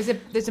liked.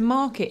 There's a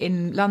market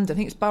in London, I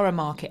think it's Borough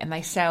Market, and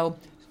they sell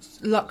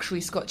luxury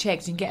Scotch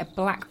eggs. You can get a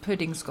black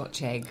pudding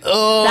Scotch egg.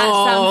 Oh,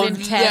 That sounds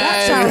intense.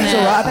 That sounds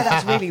all right. I bet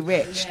that's really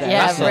rich. Though.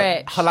 Yeah, That's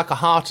rich. like a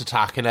heart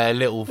attack and a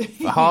little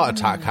heart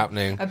attack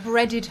happening. A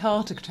breaded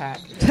heart attack.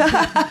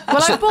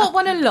 Well, I brought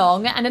one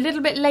along, and a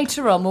little bit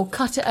later on, we'll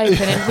cut it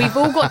open, and we've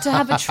all got to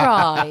have a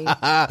try.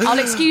 I'll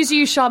excuse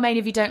you, Charmaine,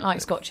 if you don't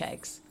like Scotch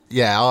eggs.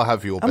 Yeah, I'll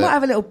have your I bit. might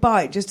have a little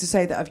bite just to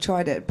say that I've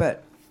tried it,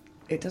 but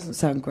it doesn't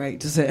sound great,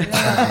 does it?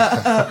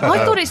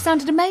 I thought it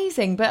sounded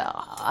amazing, but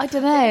I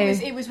don't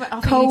know. It was I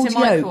think Cold you need to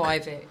yolk.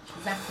 microwave it.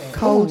 Exactly.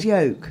 Cold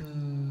yolk.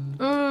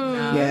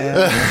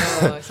 Yeah.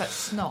 Oh, it's like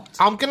snot.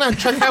 I'm gonna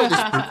check out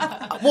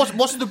this.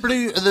 What's the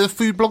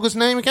food blogger's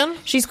name again?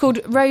 She's called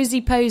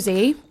Rosie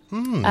Posey.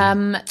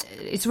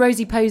 It's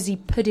Rosie Posey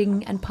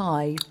Pudding and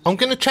Pie. I'm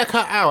gonna check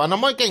her out, and I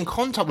might get in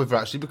contact with her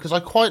actually because I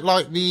quite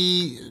like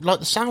the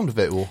sound of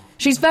it all.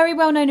 She's very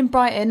well known in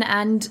Brighton,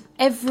 and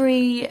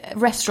every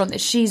restaurant that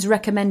she's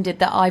recommended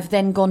that I've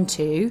then gone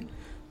to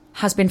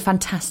has been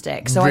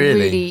fantastic. So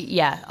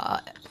Really? I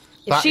really,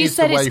 if That she is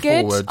said the way it's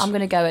good, forward. I'm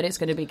going to go and it's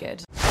going to be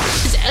good.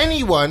 Is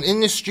anyone in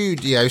the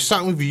studio,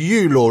 starting with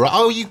you, Laura,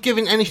 are you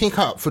giving anything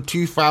up for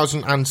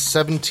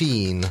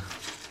 2017?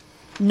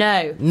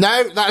 No.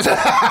 No, that's...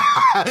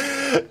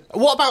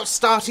 What about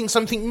starting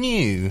something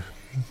new?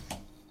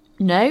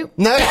 No.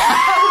 No?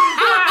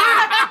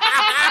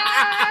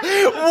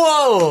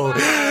 Whoa!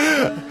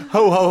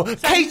 Ho, ho.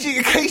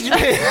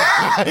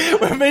 KGP.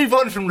 We'll move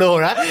on from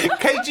Laura.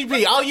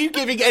 KGP, are you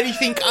giving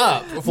anything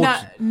up?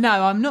 No,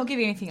 I'm not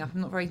giving anything up. I'm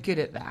not very good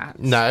at that.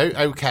 No,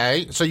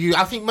 okay. So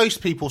I think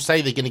most people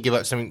say they're going to give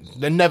up something.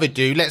 They never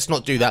do. Let's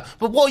not do that.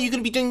 But what are you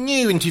going to be doing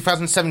new in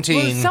 2017?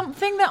 Well,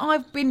 something that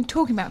I've been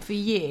talking about for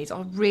years,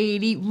 I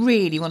really,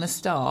 really want to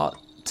start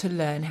to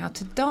learn how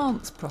to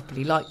dance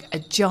properly, like a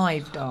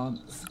jive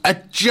dance. A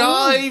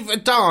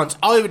jive dance.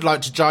 I would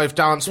like to jive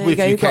dance with you you,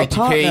 go, you've got a KTP.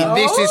 partner.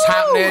 This is Oh!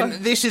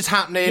 happening. This is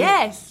happening.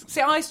 Yes.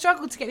 See, I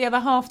struggled to get the other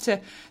half to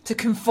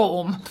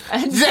conform.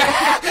 And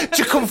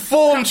To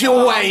conform to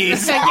your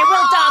ways. So you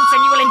will dance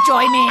and you will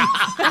enjoy me.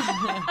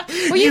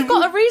 Well, you've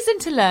got a reason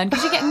to learn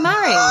because you're getting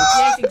married.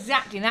 yes,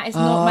 exactly. And that is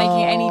not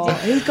making it any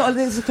difference.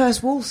 It's the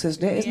first waltz,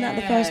 isn't it? Isn't that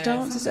the first Yeah.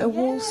 dance? Is it a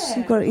waltz?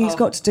 Yeah. He's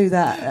got to do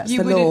that. That's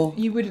the law.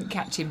 You wouldn't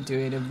catch him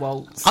doing a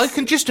waltz. I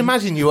can just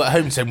imagine you at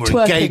home saying, we're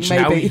Twerking, engaged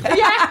maybe. now.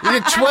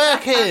 You're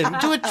twerking.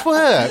 Do a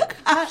twerk.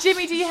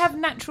 Jimmy, do you have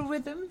natural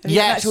rhythm?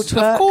 Yes, natural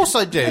twerk? of course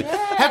I do.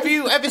 Have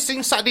you ever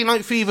seen Saturday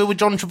Night Fever with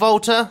John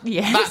Travolta?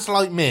 Yes. That's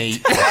like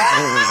me.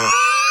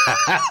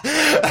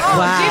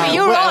 Jimmy,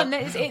 you're on.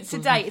 It's a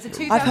date. It's a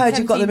 2017 I've heard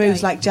you've got the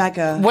moves date. like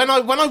Jagger. When I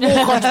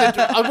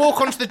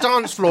walk onto the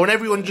dance floor and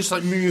everyone just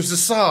like moves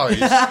aside.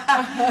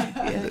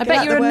 I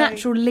bet you're a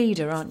natural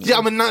leader, aren't you? Yeah,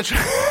 I'm a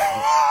natural.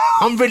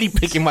 I'm really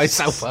picking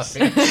myself up.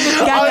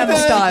 Gangnam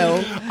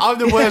Style. I'm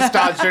the worst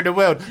dancer in the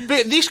world.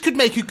 But this could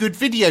make a good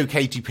video,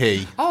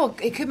 KTP. Oh,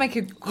 it could make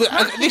a...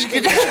 This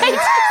could...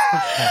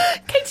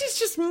 Katie's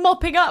just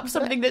mopping up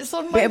something that's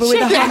on my Yeah, but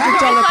chin. with a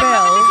 $100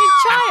 bill.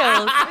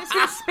 Child. I'm just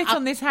going to spit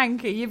on this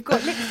hanky. You've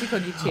got lipstick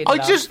on your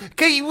chin.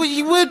 Kate,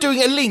 you were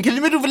doing a link in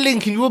the middle of a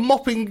link, and you were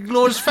mopping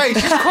Laura's face.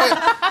 It's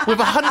quite with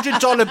a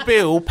 $100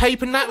 bill,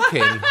 paper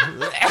napkin.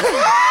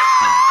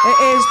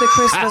 It is the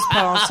Christmas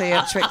party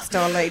at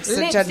Trickstar, ladies and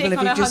Lipstick gentlemen, if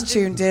on you just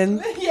 100. tuned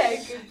in. Yeah,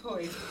 good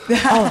point.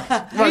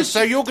 Right,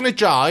 so you're going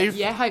to jive.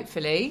 Yeah,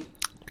 hopefully.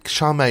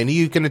 Charmaine, are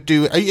you going to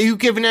do... Are you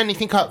giving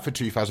anything up for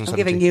 2017? I'm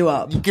giving you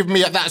up. Give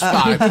me... That's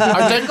fine.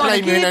 I don't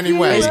blame you in any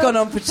way. It's gone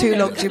on for too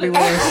long, Jimmy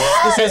Wallace.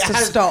 This has to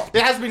stop.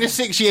 It has been a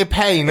 6-year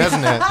pain,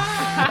 hasn't it?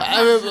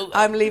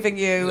 I'm leaving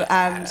you,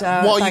 and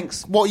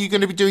thanks. What are you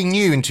going to be doing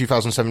new in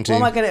 2017? What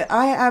am I going to...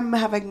 I am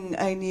having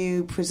a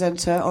new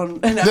presenter on...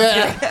 No,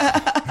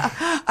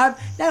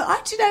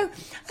 I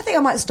think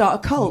I might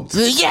start a cult.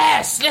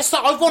 Yes! Let's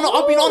start. I've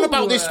been on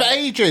about this for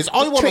ages.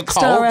 I want a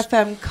cult. Trickstar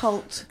FM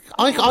cult.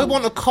 I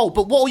want a cult,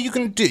 but what are you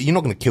going to do? You're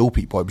not going to kill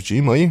people, I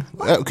presume, are you?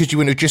 Because you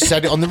wouldn't have just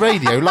said it on the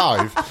radio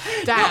live.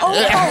 Damn. All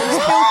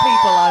cults kill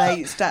people, I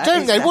hate that.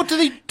 Don't they? What do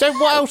they do?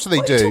 What else do they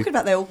What do? are you talking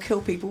about? They all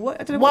kill people.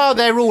 What, I don't know Well,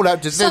 they're all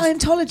up to...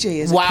 Scientology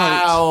is a cult.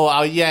 Wow.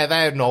 Oh, yeah,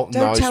 they're not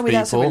Don't nice tell me people.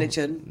 that's a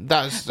religion.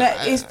 That's... But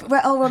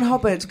where L. Ron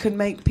Hubbard can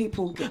make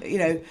people,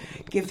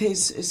 give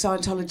his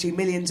Scientology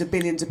millions and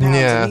billions of pounds,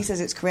 Yeah. and he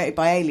says it's created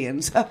by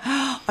aliens.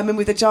 I'm in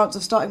with a chance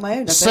of starting my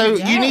own. I So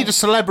think. you need a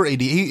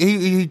celebrity.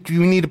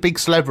 You need a big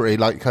celebrity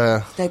like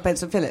Dave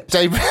Benson Phillips.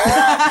 Dave.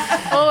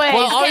 Always,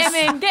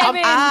 get him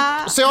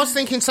in. So I was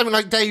thinking something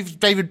like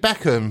David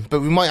Beckham,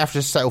 but we might have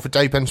to settle for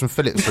Dave Benson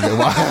Phillips for a little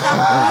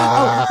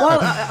while.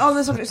 On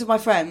the subject of my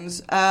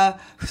friends,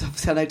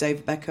 obviously I know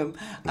David Beckham.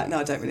 No,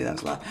 I don't really.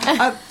 That's a lie.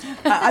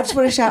 I just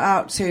want to shout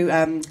out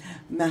to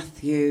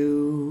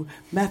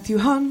Matthew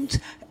Hunt,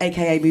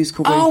 aka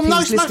Musical Ruth. Oh, He's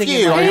nice listening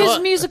Matthew. in right now. Who's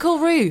Musical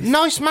Ruth?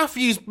 Nice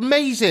Matthew's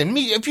amazing.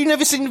 Have you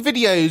never seen the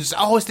videos?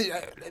 Oh,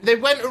 they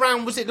went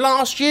around. Was it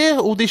last year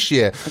or this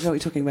year? I don't know what you're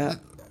talking about.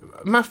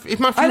 Matthew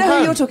I know who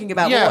Hunt. you're talking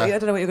about. Yeah. But I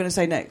don't know what you're going to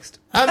say next.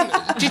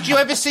 Did you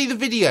ever see the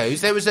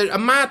videos? There was a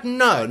mad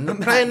nun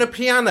playing a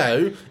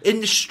piano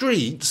in the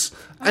streets,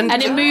 and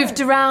it moved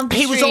around the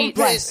he was on.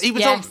 streets. He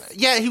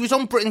was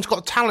on Britain's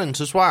Got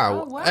Talent as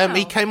well. Oh, wow.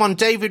 He came on.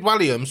 David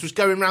Williams was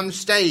going around the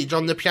stage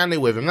on the piano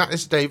with him. That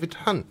is David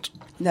Hunt.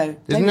 No,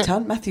 Isn't David it?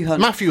 Hunt, Matthew Hunt.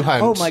 Matthew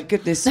Hunt. Oh my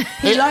goodness,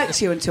 he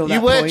liked you until that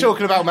You were point.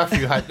 talking about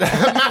Matthew Hunt.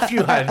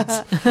 Matthew Hunt.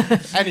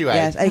 Anyway.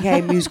 Yes,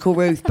 aka Musical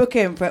Ruth. Book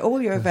him for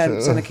all your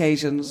events and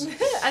occasions.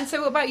 And so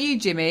what about you,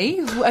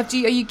 Jimmy? Are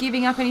you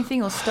giving up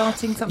anything or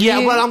starting something Yeah,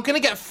 new? well, I'm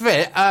going to get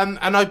fit,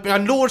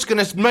 and Laura's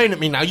going to moan at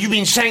me now. You've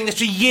been saying this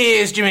for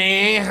years,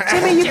 Jimmy.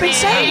 Jimmy, you've been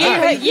saying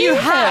it for You years.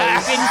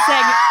 have been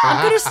saying,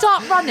 I'm going to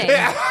start running.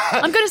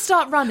 I'm going to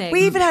start running.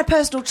 We even had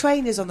personal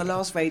trainers on the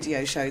last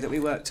radio show that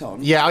we worked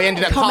on. Yeah, I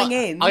ended up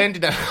coming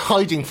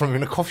hiding from him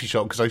in a coffee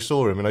shop because I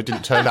saw him and I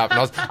didn't turn up.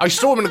 And I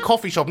saw him in a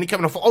coffee shop and he came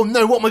in and I thought, oh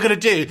no, what am I going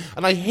to do?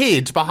 And I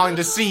hid behind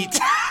a seat.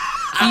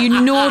 You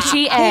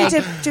naughty He egg.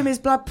 did Jimmy's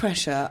blood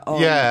pressure on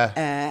Yeah.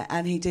 air,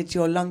 and he did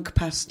your lung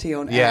capacity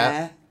on Yeah.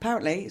 air.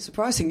 Apparently, it's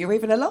surprising you're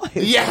even alive.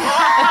 Yeah.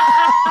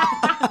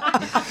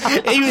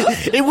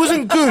 It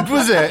wasn't good,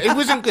 was it? It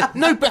wasn't good.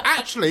 No, but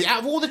actually, out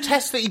of all the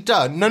tests that he'd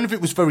done, none of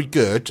it was very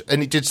good,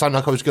 and it did sound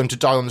like I was going to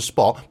die on the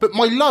spot, but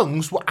my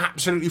lungs were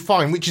absolutely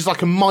fine, which is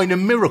like a minor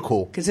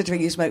miracle.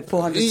 Considering you smoke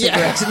 400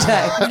 Yeah. cigarettes a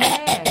day.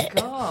 Yeah,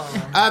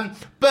 God.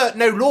 But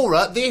no,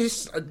 Laura,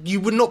 you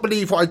would not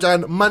believe what I've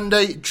done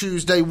Monday,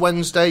 Tuesday,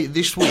 Wednesday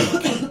this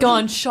week. Go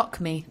on, shock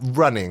me.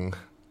 Running.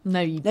 No,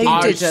 you No, you didn't.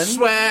 I didn't.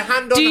 swear,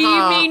 hand on Do you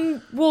heart.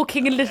 mean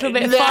walking a little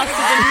bit No. faster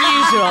than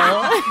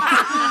usual?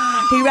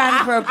 He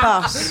ran for a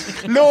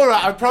bus. Laura,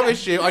 I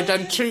promise you, I've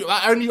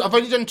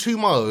only done 2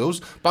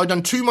 miles, but I've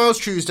done 2 miles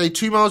Tuesday,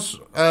 2 miles,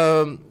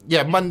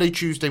 Monday,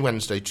 Tuesday,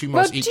 Wednesday, 2 Well,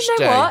 miles do each you know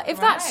day. what?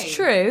 If that's Right.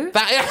 true,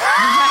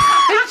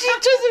 She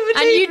doesn't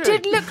and you believe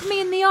did it. look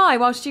me in the eye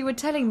whilst you were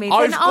telling me,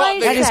 I've then got I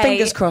the- And his say,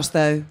 fingers crossed,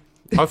 though.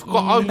 you fair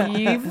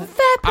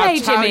play, I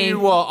tell Jimmy. you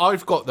what,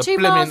 I've got the 2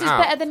 blimmin' miles is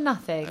app. better than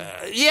nothing.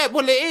 Yeah,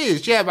 well, it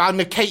is. Yeah, but I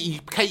know Katie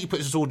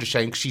puts us all to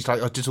shame because she's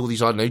like, I did all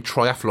these, I don't know,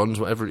 triathlons,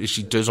 whatever it is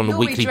she does on a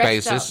Normally weekly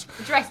basis.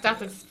 Dressed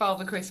up as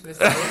Father Christmas.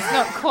 So it's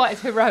not quite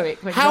as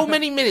heroic. How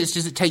many minutes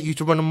does it take you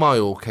to run a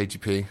mile,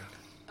 KTP?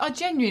 I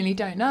genuinely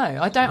don't know.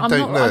 I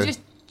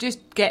just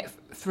get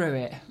through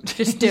it.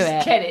 Just do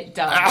it. Get it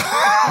done.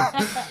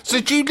 So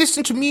do you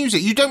listen to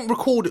music? You don't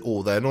record it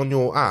all then on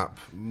your app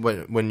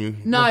when you...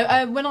 No,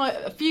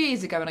 a few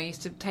years ago when I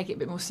used to take it a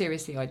bit more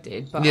seriously, I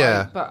did. But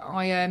Yeah.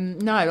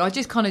 I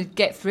just kind of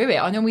get through it.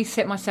 I normally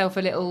set myself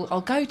a little. I'll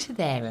go to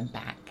there and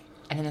back,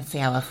 and then I see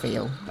how I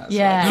feel. That's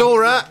Yeah.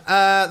 Laura,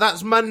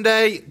 that's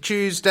Monday,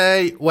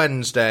 Tuesday,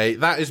 Wednesday.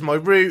 That is my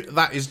route.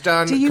 That is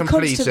done, Do you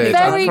completed. constantly-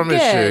 Very I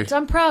promise good. you.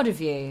 I'm proud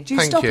of you. Do you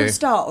Thank stop you. and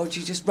start, or do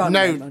you just run?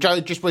 No, them?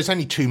 it's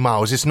only 2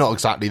 miles. It's not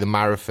exactly the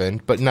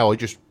marathon, but no, I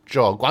just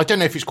jog. I don't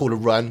know if it's called a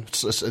run.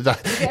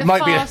 It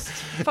might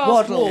fast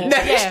waddle. walk. No,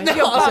 Yeah, it's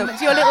your,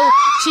 not. your little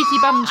cheeky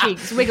bum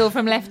cheeks wiggle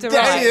from left to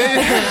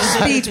right.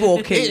 Speed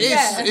walking.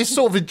 It's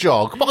sort of a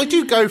jog, but I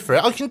do go for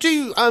it. I can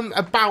do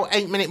about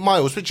 8-minute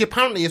miles, which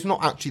apparently is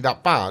not actually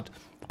that bad.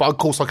 But of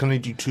course, I can only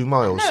do 2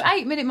 miles. No,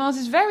 8-minute miles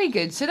is very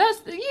good. So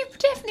you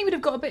definitely would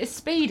have got a bit of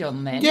speed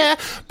on then. Yeah,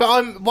 but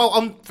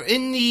I'm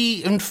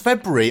in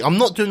February. I'm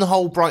not doing the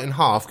whole Brighton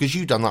half because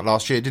you done that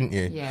last year, didn't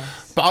you?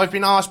 Yes. But I've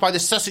been asked by the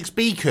Sussex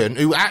Beacon,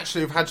 who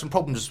actually have had some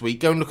problems this week.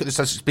 Go and look at the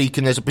Sussex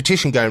Beacon. There's a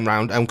petition going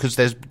around, because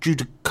there's due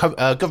to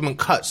government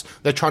cuts,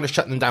 they're trying to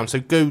shut them down.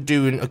 So go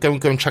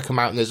and check them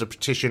out. And there's a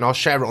petition. I'll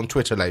share it on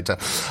Twitter later.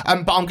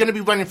 But I'm going to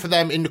be running for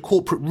them in the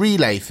corporate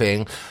relay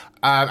thing.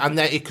 And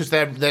because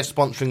they're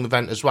sponsoring the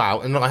event as well,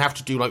 and I have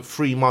to do like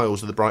 3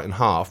 miles of the Brighton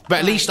half. But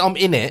at least I'm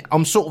in it.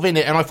 I'm sort of in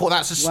it, and I thought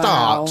that's a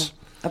start. Wow.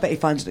 I bet he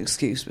finds an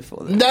excuse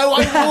before that. No,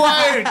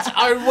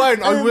 I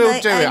won't. I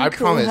will do it. I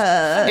promise.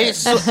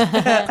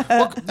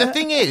 The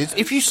thing is,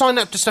 if you sign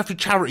up to stuff with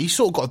charity, you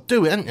sort of got to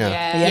do it, haven't you?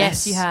 Yeah.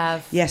 Yes, you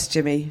have. Yes,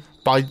 Jimmy.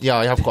 I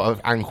have got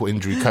an ankle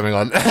injury coming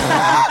on.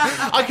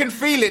 I can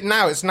feel it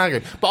now, it's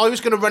nagging. But I was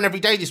going to run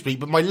every day this week,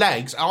 but my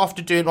legs, I've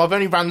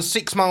only ran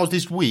 6 miles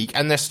this week,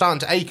 and they're starting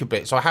to ache a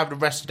bit, so I have the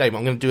rest of the day, but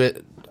I'm going to do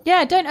it.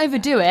 Yeah, don't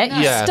overdo it. No.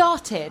 You Yeah.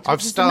 started. I've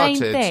Which is the main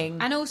started. thing.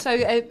 And also,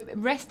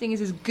 resting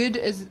is as good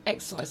as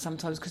exercise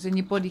sometimes because then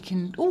your body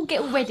can all get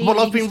all ready. Well,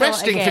 and I've you can been start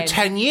resting again. for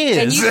 10 Then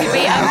years. you can be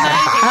amazing.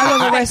 How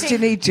long a rest do you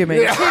need, Jimmy?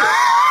 The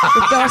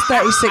last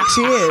 36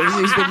 years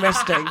he's been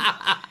resting.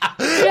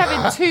 You're having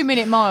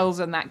 2-minute miles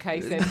in that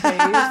case, then,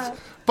 please.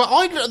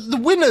 But the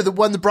winner that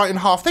won the Brighton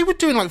half, they were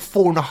doing like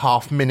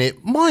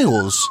 4.5-minute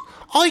miles.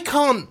 I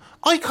can't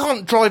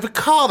drive a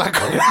car that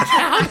quick.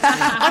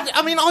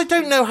 I mean, I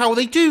don't know how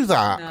they do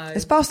that. No.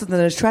 It's faster than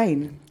a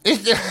train. The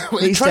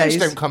These trains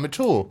days. don't come at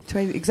all.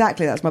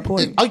 Exactly, that's my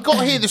point. I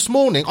got here this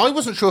morning. I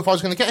wasn't sure if I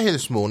was going to get here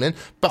this morning,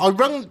 but I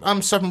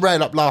rung Southern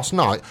Rail up last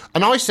night,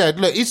 and I said,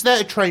 look, is there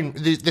a train,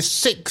 the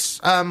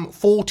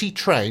 6:40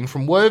 train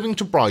from Worthing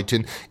to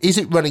Brighton, is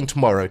it running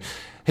tomorrow?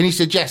 And he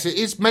said, yes, it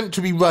is meant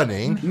to be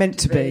running. Meant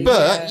to be.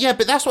 But,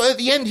 but that's what, at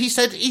the end, he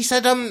said,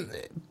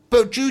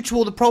 but due to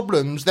all the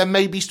problems, there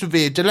may be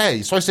severe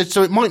delays. So I said,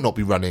 so it might not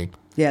be running.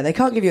 Yeah, they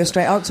can't give you a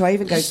straight answer. I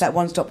even go to that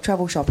one-stop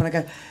travel shop and I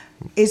go,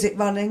 is it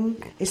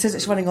running? It says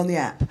it's running on the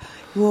app.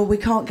 Well, we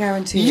can't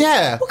guarantee it.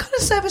 Yeah. What kind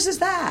of service is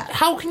that?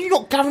 How can you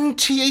not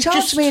guarantee it?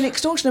 Charge me an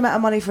extortionate amount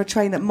of money for a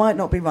train that might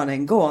not be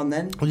running. Go on,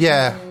 then.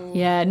 Yeah.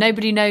 Yeah,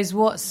 nobody knows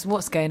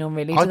what's going on,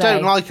 really, do I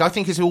don't they? like it. I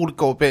think it's all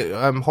got a bit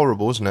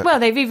horrible, isn't it? Well,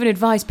 they've even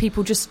advised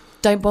people just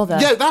don't bother.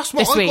 Yeah, that's what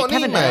this I week, got an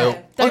haven't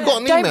email. they? I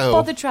got an email. Don't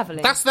bother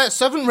travelling. That's their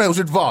Southern Rail's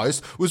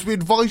advice, was we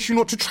advise you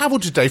not to travel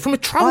today from a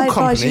travel I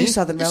company. advise you,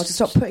 Southern Rail, to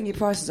stop putting your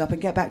prices up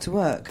and get back to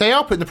work. They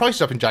are putting the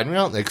prices up in January,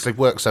 aren't they? Because they've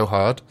worked so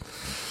hard.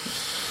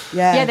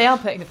 Yeah, they are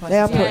putting the prices They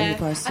are up. putting the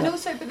prices And up.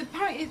 also, but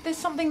apparently there's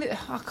something that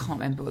I can't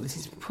remember. This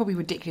is probably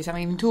ridiculous. I'm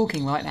even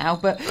talking right now,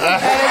 but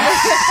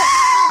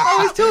I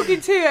was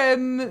talking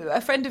to a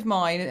friend of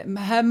mine.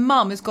 Her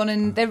mum has gone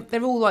and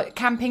they're all like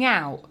camping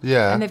out.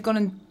 Yeah. And they've gone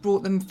and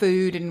brought them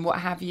food and what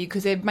have you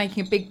because they're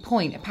making a big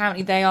point.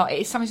 Apparently they are.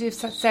 It's something to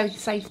do with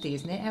safety,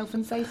 isn't it? Health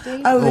and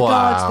safety. Oh, the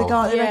Wow.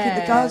 guards! They reckon Yeah.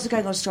 the guards are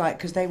going on strike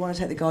because they want to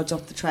take the guards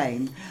off the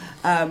train,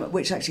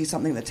 which actually is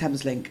something that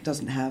Thameslink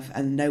doesn't have,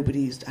 and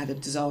nobody's had a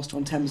disaster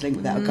on Thameslink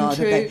without a guard.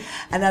 True. Have they?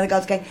 And now the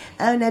guards are going,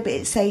 oh no, but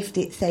it's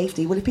safety, it's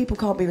safety. Well, if people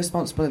can't be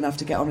responsible enough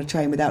to get on a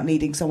train without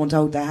needing someone to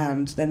hold their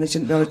hand, then they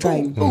shouldn't be on a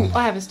train. Oh,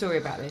 I have a story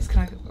about this. Can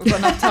I? I've got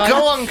enough time.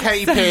 Go on,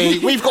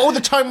 KP. We've got all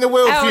the time in the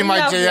world for you, my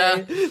lovely.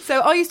 dear. So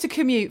I used to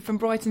commute from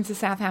Brighton to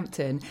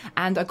Southampton,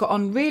 and I got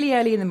on really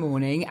early in the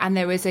morning, and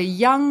there was a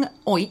young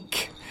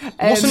oik.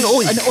 What's an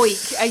oik? An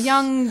oik, a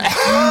young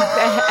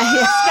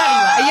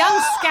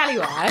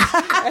scallywag.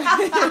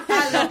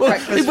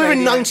 We're in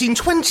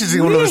 1920s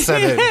all of a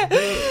sudden.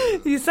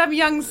 Some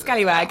young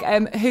scallywag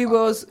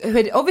who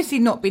had obviously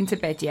not been to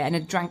bed yet and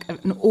had drank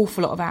an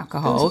awful lot of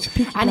alcohol, such a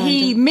Peaky and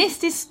he Blinder.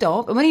 missed his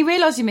stop. And when he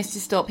realised he missed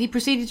his stop, he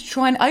proceeded to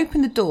try and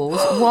open the doors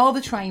while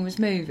the train was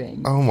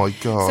moving. Oh, my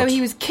God. So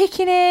he was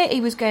kicking it, he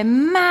was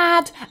going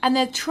mad, and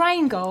the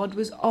train guard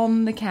was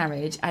on the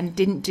carriage and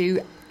didn't do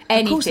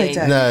anything. Of course they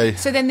don't. No.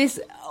 So then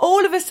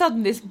all of a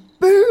sudden, this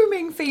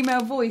booming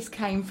female voice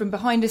came from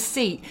behind a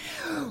seat.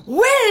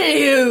 Will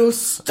you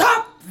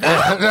stop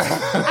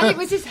that? And it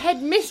was his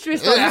head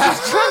mistress, like,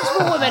 this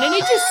transport woman, and he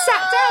just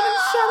sat down and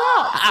shut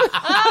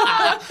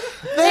up.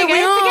 There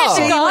we are.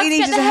 See, what you need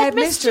get is the a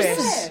headmistress.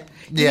 headmistress.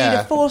 You Yeah. need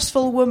a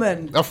forceful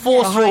woman. A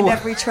forceful behind wo-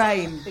 every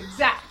train.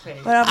 Exactly.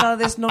 We'll have none of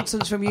this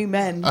nonsense from you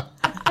men.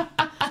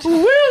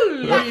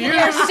 Will you?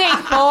 Your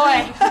seat,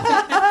 boy.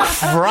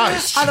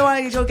 Christ.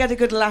 Otherwise, you'll get a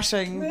good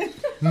lashing.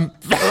 Time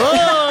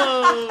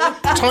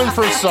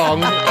for a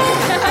song.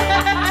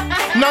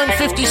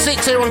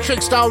 9:56 here on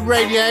Trickstar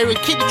Radio. And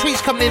keep the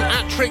tweets coming in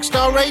at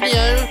Trickstar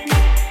Radio.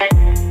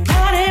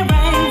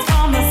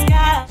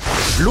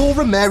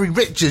 Laura Mary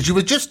Richards, you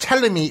were just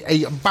telling me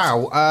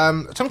about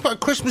something about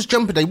Christmas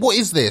Jumper Day. What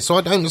is this? I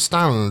don't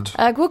understand.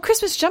 Well,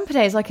 Christmas Jumper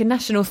Day is like a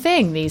national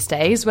thing these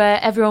days where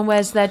everyone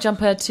wears their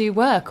jumper to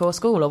work or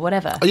school or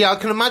whatever. Yeah, I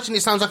can imagine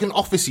it sounds like an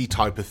officey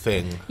type of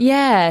thing.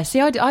 Yeah, see,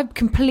 I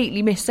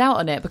completely missed out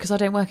on it because I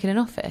don't work in an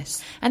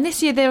office. And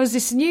this year there was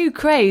this new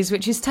craze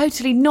which is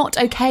totally not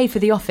okay for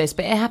the office,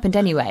 but it happened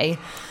anyway.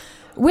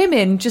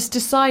 Women just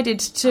decided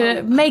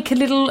to make a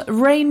little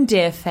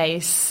reindeer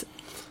face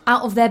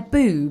out of their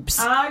boobs.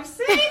 I've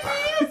seen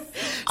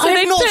this.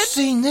 I've not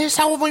seen this.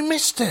 How have I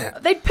missed it?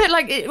 They'd put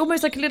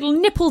almost like a little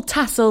nipple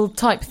tassel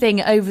type thing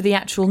over the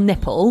actual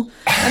nipple,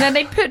 and then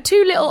they'd put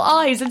 2 little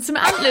eyes and some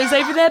antlers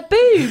over their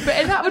boob,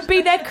 and that would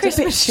be their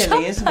Christmas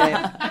chilly, isn't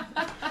jumper.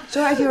 it?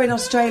 So if you're in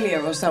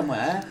Australia or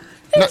somewhere.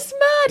 It's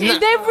mad.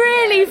 They're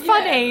really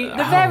funny.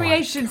 The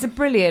variations are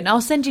brilliant.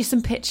 I'll send you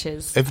some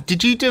pictures.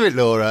 Did you do it,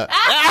 Laura?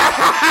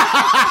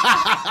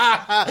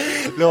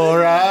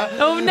 Laura?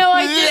 Oh, no,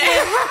 I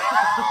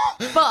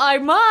didn't. But I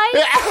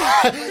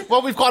might.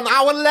 Well, we've got an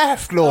hour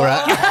left, Laura.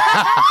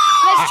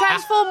 Let's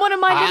transform one of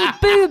my little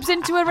boobs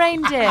into a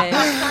reindeer.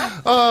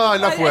 Oh, I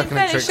love working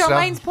at fairness, Trickstar.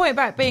 Charmaine's point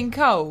about being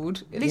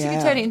cold, at least if you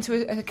Yeah. turn it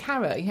into a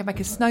carrot, you have like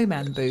a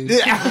snowman boob.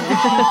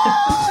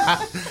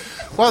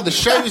 Well, the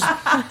show's...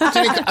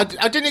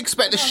 I didn't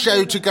expect the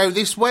show to go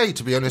this way,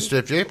 to be honest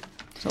with you.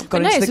 Sort of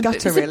gone into the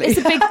gutter, really. It's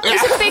a big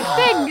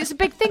thing. It's a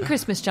big thing,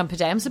 Christmas Jumper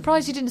Day. I'm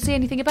surprised you didn't see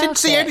anything about it. Didn't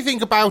see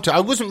anything about it. I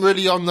wasn't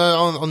really on the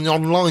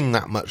online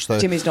that much, though.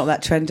 Jimmy's not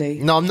that trendy.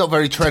 No, I'm not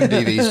very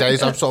trendy these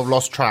days. I've sort of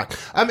lost track.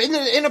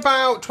 In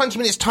about 20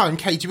 minutes' time,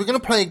 Katie, we're going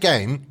to play a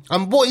game.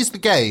 What is the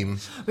game?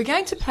 We're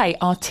going to play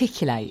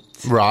Articulate.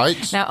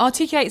 Right. Now,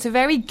 Articulate's a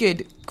very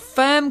good,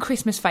 firm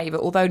Christmas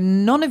favourite, although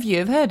none of you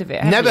have heard of it.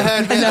 Have Never you?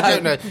 heard of it. I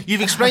don't know. You've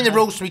explained the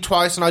rules to me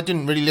twice, and I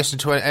didn't really listen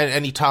to it at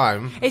any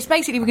time. It's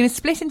basically we're going to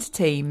split into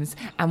teams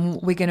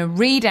and we're going to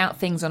read out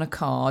things on a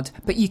card,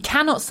 but you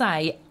cannot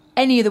say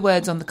any of the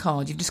words on the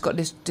card. You've just got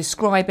to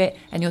describe it,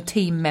 and your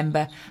team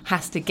member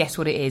has to guess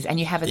what it is. And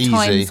you have a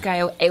time Easy.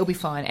 scale. It'll be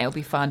fine. It'll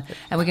be fun.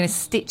 And we're going to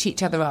stitch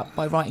each other up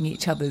by writing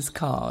each other's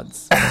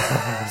cards.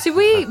 So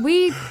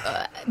we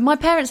my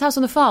parents' house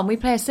on the farm, we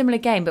play a similar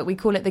game, but we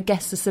call it the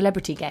Guess the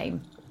Celebrity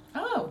game.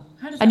 Oh,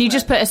 how does And you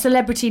just put a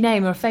celebrity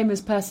name or a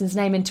famous person's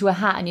name into a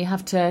hat, and you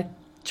have to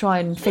try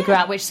and figure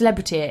out which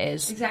celebrity it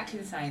is. exactly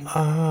the same.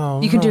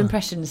 You can do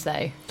impressions,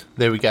 though.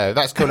 There we go.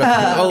 That's cool.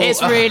 Oh,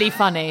 It's really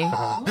funny.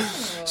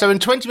 So in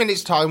 20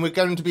 minutes' time, we're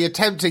going to be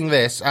attempting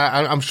this,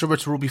 and I'm sure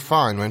it'll all be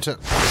fine, won't it?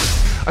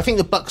 I think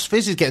the Bucks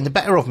Fizz is getting the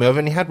better of me. I've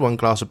only had one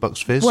glass of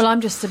Bucks Fizz. Well,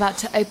 I'm just about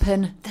to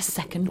open the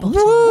second bottle.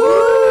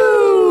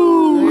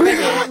 Woo!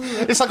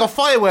 It's like a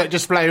firework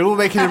display, all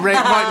making the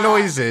right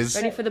noises.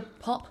 Ready for the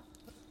pop?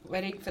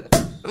 Ready for the...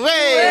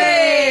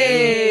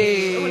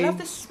 Hey! Oh, I love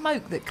the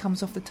smoke that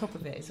comes off the top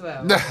of it as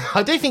well.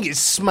 I don't think it's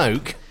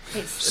smoke.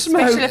 It's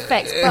special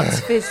effects, Bucks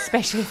Fizz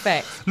special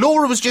effects.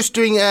 Laura was just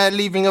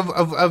leaving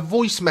a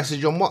voice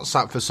message on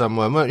WhatsApp for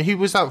someone. Who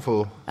was that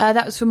for?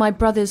 That was for my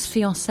brother's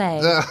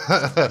fiancée.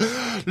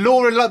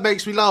 Laura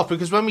makes me laugh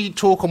because when we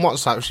talk on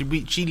WhatsApp,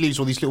 she leaves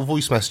all these little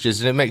voice messages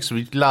and it makes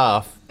me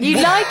laugh. You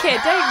like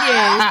it, don't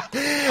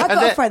you? I've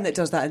got a friend that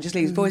does that and just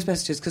leaves voice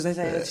messages because they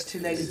say it's too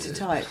lazy to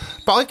type.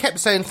 But I kept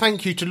saying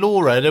thank you to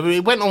Laura. And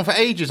it went on for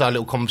ages, our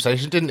little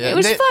conversation, didn't it? It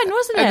was fun,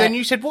 wasn't it? And then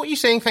you said, what are you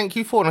saying thank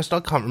you for? And I said,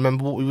 I can't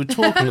remember what we were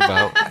talking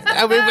about.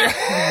 I mean,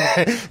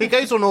 it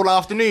goes on all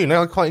afternoon.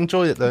 I quite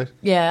enjoy it, though.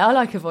 Yeah, I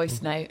like a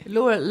voice note.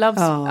 Laura loves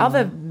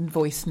other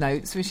voice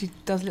notes where she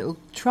does little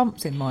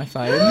trumps in my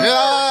phone.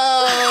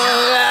 No!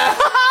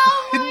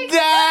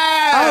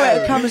 Oh,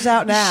 it comes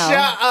out now.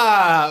 Shut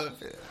up!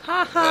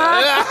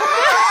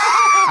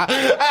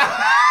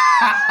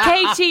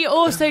 Katie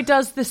also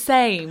does the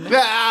same.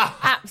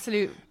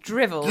 Absolute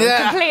drivel.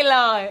 Complete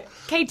lie.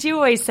 Katie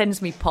always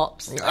sends me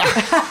pops.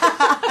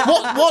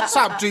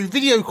 WhatsApp do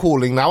video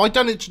calling now. I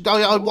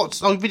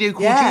video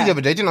called you the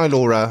other day, didn't I,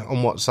 Laura, on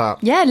WhatsApp?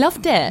 Yeah,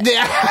 loved it.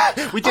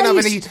 We didn't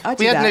have any.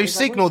 We had no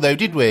signal though,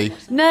 did we?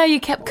 No, you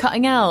kept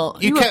cutting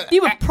out. You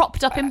were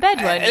propped up in bed,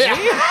 weren't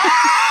you?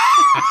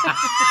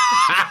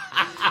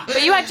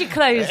 But you had your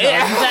clothes on.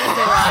 That's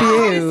all right.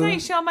 I was saying,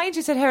 Charmaine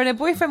just said her and her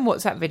boyfriend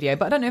WhatsApp video,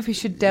 but I don't know if we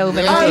should delve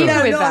any Oh,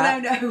 deeper with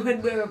that. no.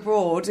 When we're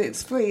abroad,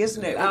 it's free,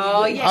 isn't it?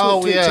 Oh, We yeah.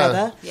 talk to each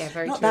other. Yeah,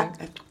 very Not true.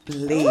 that,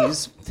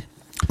 please.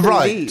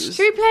 Right. Should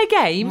we play a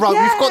game? Right,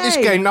 we've got this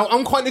Yay! game now.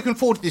 I'm quite looking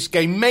forward to this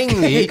game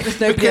mainly Because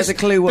nobody has a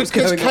clue what's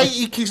going on.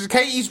 Because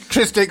Katie's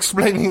just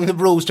explaining the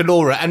rules to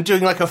Laura and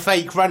doing like a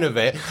fake run of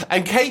it,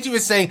 and Katie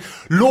was saying,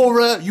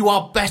 "Laura, you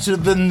are better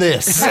than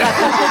this."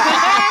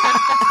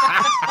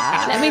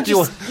 Let me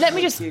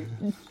just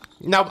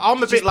Now,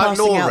 I'm a bit like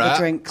passing out the Laura.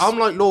 drinks. I'm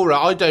like Laura.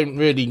 I'm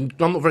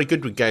not very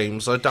good with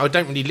games. I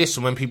don't really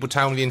listen when people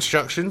tell me the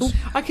instructions.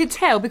 I could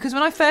tell because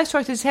when I first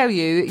tried to tell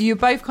you, you're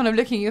both kind of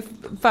looking at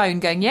your phone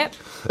going, yep.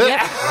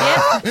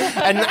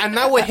 and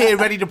now we're here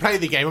ready to play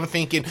the game. I'm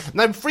thinking,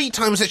 no, 3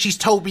 times that she's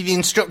told me the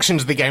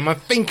instructions of the game, I'm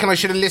thinking I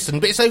should have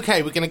listened, but it's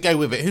okay. We're going to go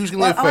with it. Who's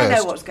going to go first? I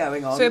know what's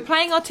going on. So we're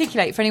playing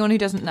Articulate for anyone who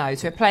doesn't know.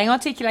 So we're playing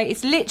Articulate.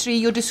 It's literally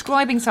you're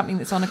describing something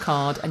that's on a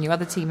card and your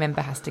other team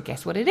member has to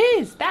guess what it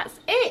is. That's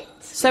it.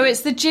 So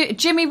it's the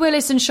Jimmy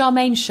Willis and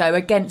Charmaine show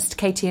against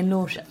Katie and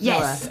Laura.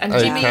 Yes, and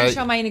Okay. Jimmy and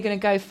Charmaine are going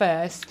to go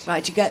first.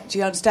 Right, do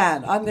you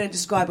understand? I'm going to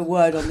describe a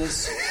word on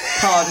this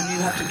card and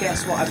you have to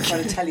guess what I'm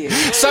trying to tell you.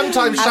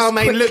 Sometimes As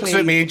Charmaine looks quickly.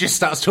 at me and just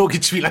starts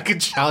talking to me like a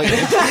child.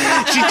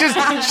 She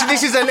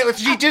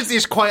does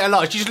this quite a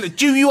lot. She's like,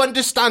 do you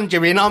understand,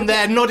 Jimmy? And I'm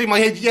there nodding my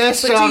head,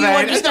 yes, But do you Charmaine.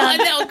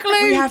 understand? A little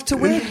clue. We have to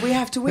win. We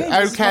have to win.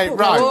 Okay, It's not what we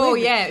right. have to Oh,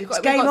 win. yeah. It's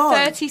We've game got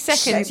on. 30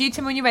 seconds. Shit. You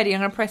tell me when you're ready.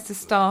 I'm going to press the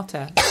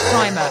starter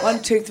timer.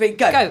 1, 2, 3,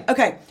 go. Go.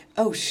 Okay.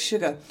 Oh,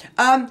 sugar.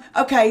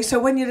 Okay, so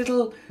when your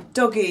little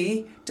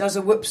doggy does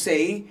a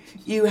whoopsie,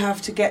 you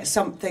have to get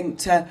something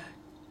to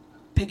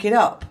pick it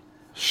up.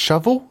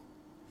 Shovel?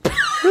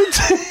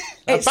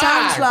 It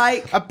sounds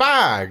like... A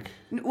bag.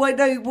 Well,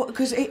 no,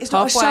 because it's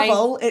not Halfway. a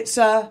shovel, it's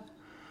a...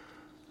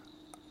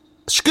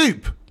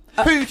 Scoop.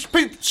 Poop,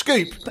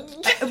 scoop.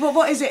 Well,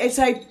 what is it? It's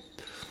a...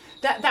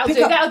 That'll Pick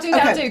do. up. That'll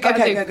do.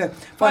 Okay, go.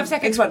 5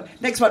 seconds.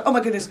 Next one. Oh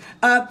my goodness.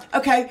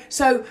 Okay,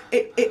 so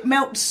it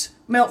melts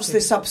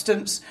this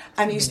substance,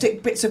 and you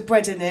stick bits of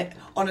bread in it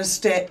on a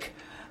stick,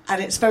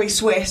 and it's very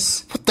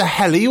Swiss. What the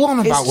hell are you on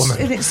about, woman?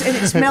 And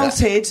it's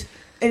melted,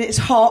 and it's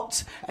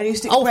hot, and you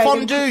stick bread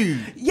fondue.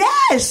 in.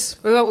 Yes.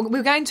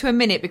 We're going to a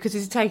minute because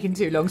this is taking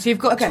too long. So you've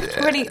got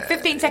Okay.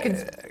 15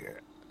 seconds.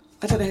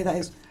 I don't know who that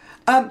is.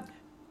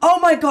 Oh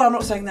my God, I'm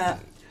not saying that.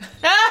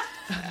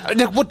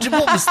 What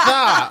was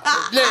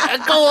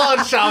that? Go on,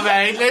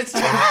 Charmaine.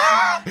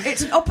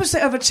 It's an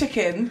opposite of a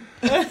chicken.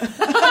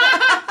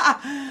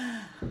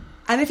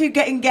 And if you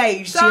get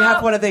engaged, you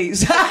have one of these.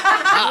 Katie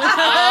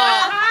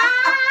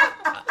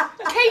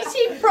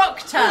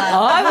Proctor.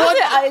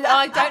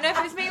 I don't know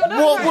if it's me or not.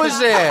 What was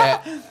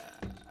it?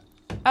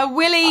 A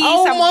willy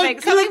Oh my something.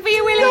 Something for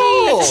your willy.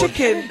 God.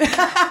 Chicken.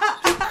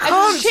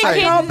 Can't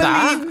say Can't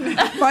that. believe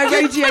my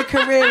radio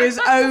career is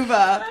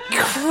over.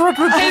 Katie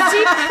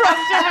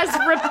Proctor has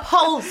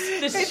repulsed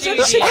the It's a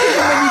studio. chicken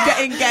when you get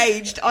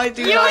engaged. I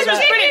do You like know,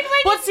 that.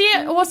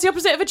 brilliant. What's the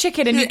opposite of a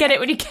chicken? And you get it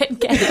when you get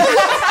engaged.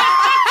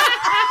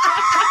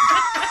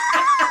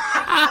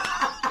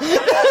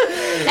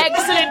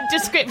 Excellent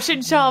description,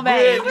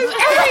 Charmaine.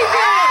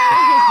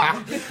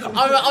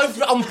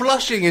 I'm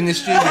blushing in the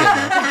studio.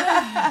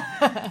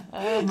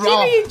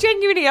 Jimmy, you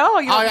genuinely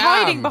are. You're I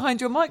hiding am.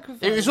 behind your microphone.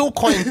 It was all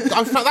quite...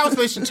 I felt that was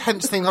the most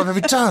intense thing I've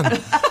ever done.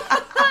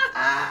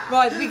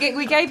 Right,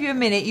 we gave you a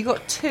minute. You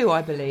got 2,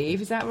 I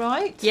believe. Is that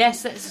right?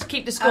 Yes, let's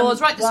keep the scores.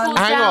 Write the one- scores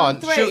Hang down.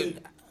 on. 3.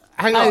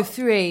 Hang on. Oh,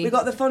 3. We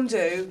got the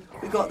fondue.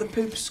 We got the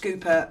poop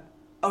scooper.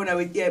 Oh no,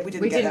 we didn't We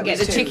get didn't that. get It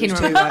the was chicken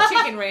two, ring. right?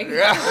 Chicken ring.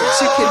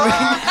 Chicken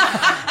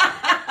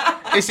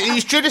ring.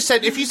 You should have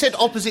said... If you said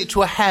opposite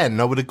to a hen,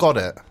 I would have got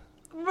it.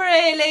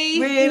 Really?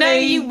 Really? No,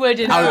 you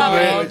wouldn't. Oh,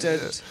 Robert.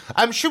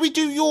 really? Should we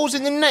do yours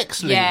in the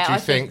next link, Yeah, do you I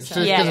think so. Just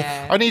 'cause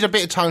Yeah. I need a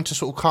bit of time to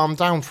sort of calm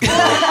down from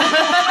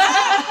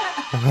that.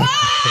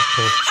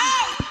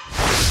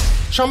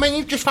 Charmaine,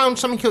 you've just found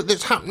something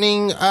that's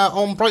happening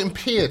on Brighton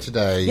Pier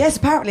today. Yes,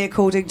 apparently,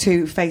 according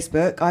to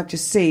Facebook, I've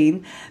just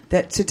seen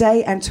that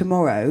today and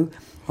tomorrow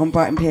on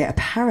Brighton Pier,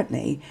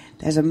 apparently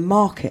there's a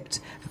market,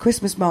 a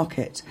Christmas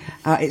market.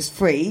 It's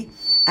free.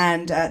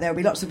 And there'll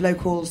be lots of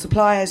local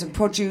suppliers and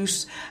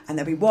produce, and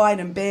there'll be wine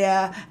and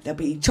beer, there'll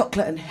be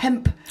chocolate and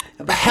hemp,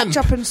 there'll be Hemp.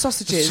 ketchup and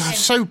sausages.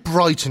 So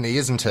Brighton-y,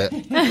 isn't it?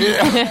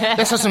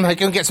 Let's have some, go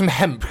and get some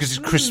hemp because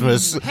it's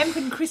Christmas. Hemp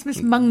and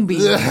Christmas mung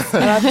beans.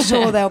 And I'm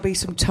sure there'll be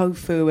some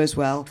tofu as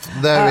well.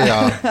 There we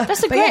are.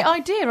 That's a But great yeah.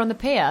 idea on the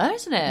pier,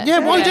 isn't it? Yeah,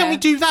 why don't we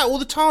do that all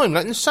the time?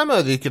 Like in the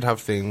summer, they could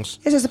have things.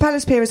 It says the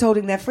Palace Pier is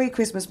holding their free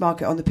Christmas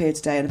market on the pier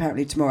today and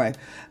apparently tomorrow.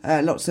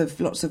 Lots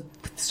of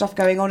stuff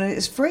going on and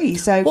it's free,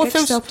 so Well, get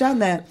yourself down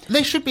there.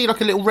 There should be like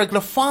a little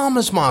regular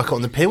farmer's market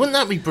on the pier. Wouldn't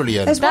that be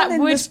brilliant? There's That one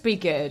in would this- be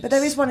good. But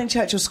there is one in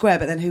Churchill Square,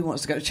 but then who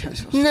wants to go to Churchill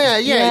Square?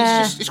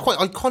 Yeah. It's quite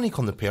iconic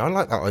on the pier. I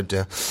like that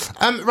idea.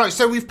 Right,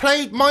 so we've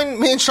played... me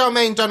and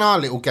Charmaine done our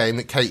little game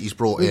that Katie's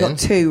brought We in. got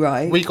 2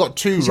 right. We got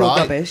 2 right. You're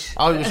rubbish.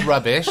 I was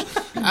rubbish.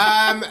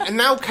 And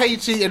now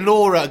Katie and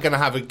Laura are going to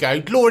have a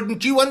go. Laura,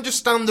 do you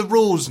understand the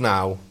rules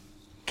now?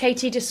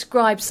 Katie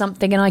describes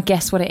something and I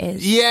guess what it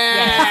is.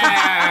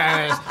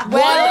 Yes!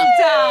 Well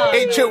done.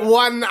 It took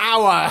 1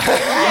 hour.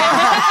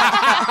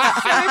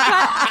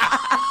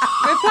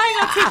 We're playing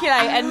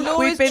Articulate, and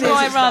Laura's been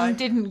dry here run since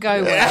didn't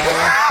go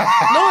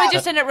well. Laura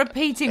just ended up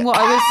repeating what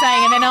I was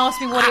saying and then asked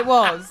me what it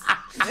was.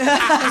 It's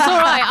all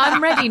right.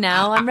 I'm ready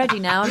now. I'm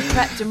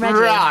prepped and ready.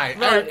 Right,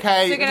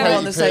 okay. So we're gonna We're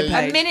on the same Katie.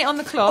 page. A minute on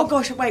the Oh clock.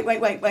 gosh, wait,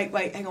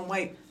 hang on,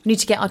 wait. We need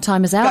to get our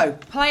timers out. Go.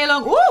 Play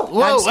along. Woo!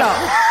 Whoa. And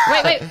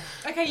start. Wait.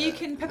 Okay, you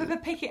can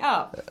pick it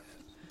up.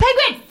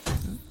 Penguin!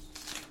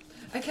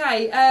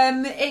 Okay,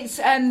 it's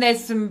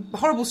there's some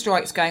horrible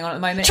strikes going on at the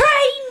moment.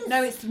 Trains!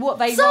 No, it's what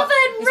they Southern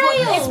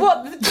Rail! It's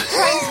what the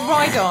trains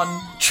ride on.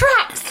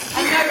 Tracks!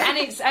 I know, and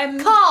it's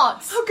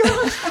Carts! Oh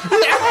God!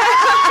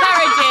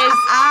 Carriages.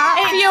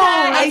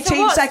 It's 18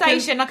 a what seconds.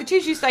 station? Like a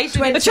choo-choo station.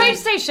 20. The train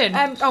station!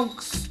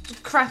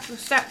 Crap!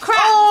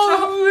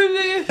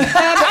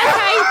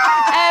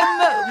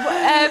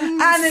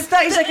 And there's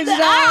 30 seconds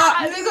now.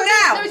 No,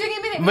 we're doing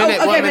a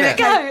minute. One minute.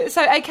 Go.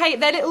 So, okay,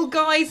 they're little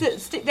guys that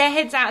stick their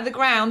heads out of the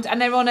ground,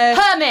 and they're on a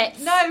Hermits!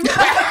 No. A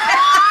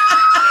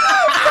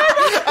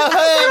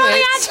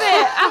hermit.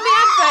 And the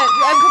advert.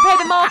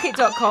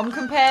 Comparethemarket.com.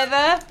 Compare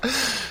the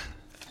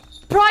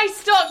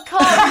Price.com!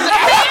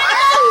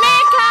 Oh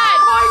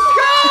my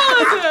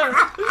God!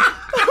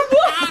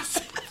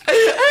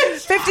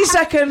 50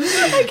 seconds.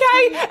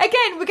 Okay,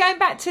 again, we're going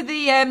back to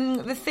the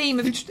theme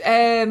of 56,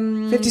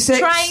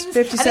 trains.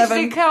 57,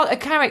 and this is a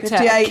character,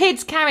 58. a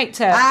kid's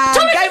character. And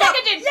Thomas game up.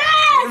 Jefferson,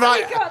 yes!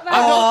 Right. We got that.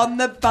 On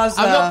the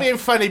buzzer. I'm not being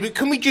funny, but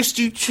can we just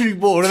do 2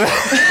 more of that?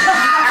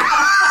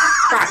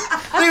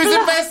 It was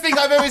the best thing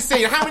I've ever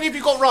seen. How many have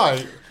you got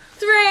right?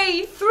 3.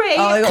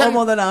 Oh, they got one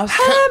more than us.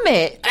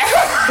 Hermit.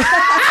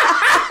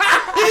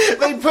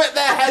 They put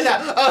their head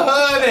out. A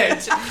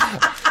hermit.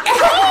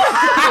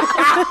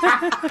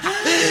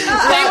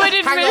 They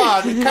wouldn't Hang really.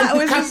 on. That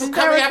was Can we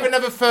hysterical. have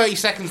another 30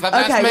 seconds? That's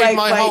Okay, made wait,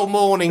 my wait. whole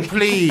morning,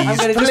 please. I'm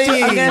going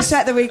to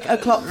set the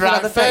clock for Right,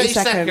 another 30 30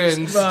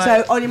 seconds. seconds.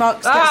 So on your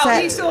marks, get Oh,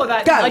 set. you saw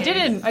that. Go. I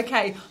didn't.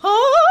 Okay.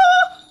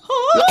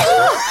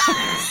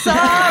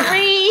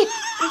 Sorry.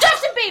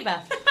 Justin Bieber!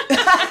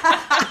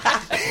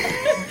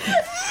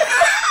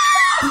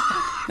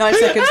 9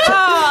 seconds.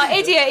 Ah,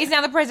 idiot. He's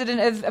now the president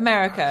of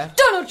America.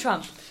 Donald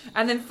Trump!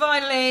 And then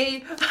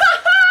finally,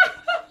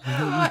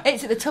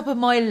 it's at the top of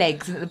my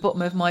legs and at the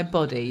bottom of my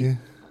body.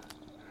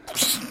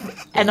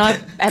 And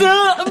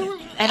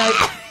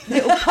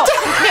little pops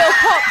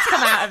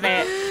come out of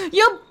it.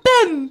 You're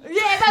Bim!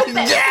 Yeah, that's it.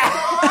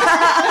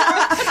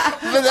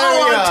 But there we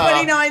Oh, are.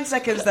 29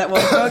 seconds that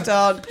was. Well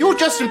done. Your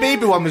Justin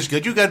Bieber one was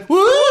good. You go, woo!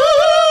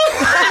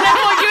 I don't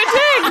know what you were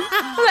doing.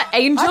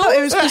 Angel. I thought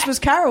it was Christmas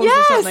carols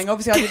or something.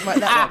 Obviously, I didn't write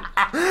that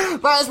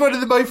one. That's one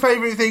of my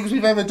favourite things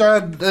we've ever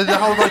done in the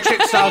whole of my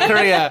Trickstar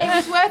career. It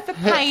was worth the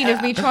pain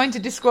of me trying to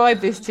describe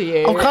this to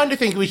you. I kind of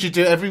think we should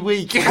do it every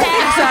week. Really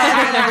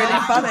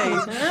funny.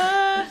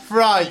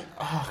 Right.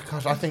 Oh,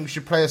 God, I think we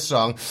should play a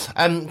song.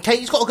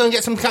 Katie's got to go and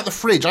get something out the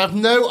fridge. I have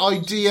no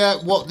idea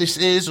what this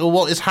is or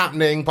what is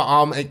happening, but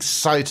I'm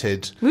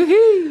excited.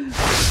 Woohoo!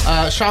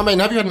 Charmaine,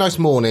 have you had a nice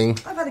morning?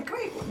 I've had a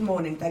great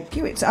morning, thank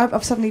you.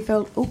 I've suddenly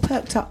felt all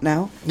perked up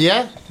now.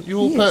 Yeah? You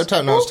all perked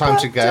up now? It's time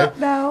to go.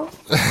 Now.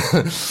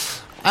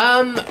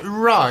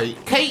 Right.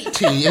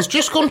 Katie has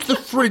just gone to the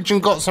fridge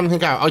and got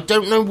something out. I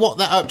don't know what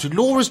they're up to.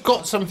 Laura's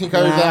got something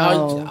over there.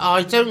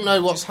 I don't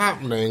know what's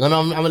happening, and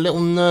I'm a little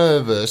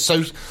nervous.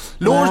 So,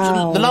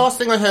 Laura's the last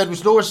thing I heard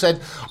was Laura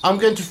said, "I'm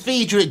going to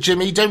feed you it,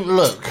 Jimmy. Don't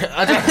look."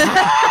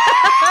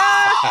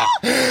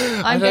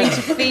 I'm going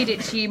to feed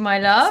it to you, my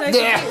love.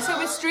 So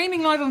we're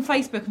streaming live on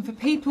Facebook, and for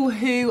people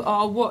who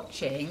are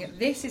watching,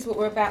 this is what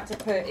we're about to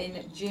put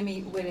in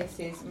Jimmy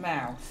Willis's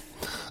mouth.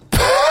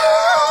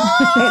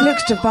 It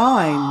looks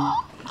divine.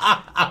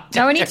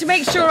 Now I need to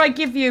make sure I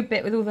give you a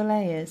bit with all the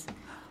layers.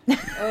 Oh,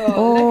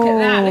 look at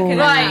that! Look at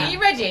Right, that! are you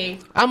ready?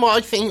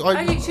 I think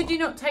I... Should you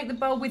not take the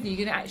bowl with you?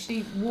 You're going to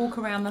actually walk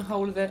around the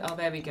whole of the... Oh,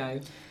 there we go.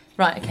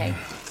 Right, okay.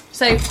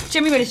 So,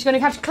 Jimmy Willis, you're going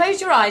to have to close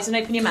your eyes and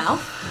open your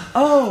mouth.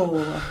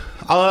 Oh.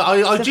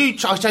 I do...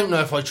 I don't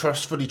know if I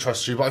fully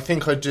trust you, but I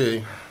think I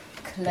do.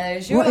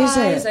 Close your What is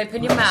eyes, it?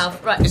 open your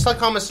mouth. Right, It's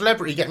like I'm a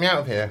celebrity. Get me out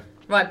of here.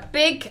 right,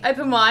 big,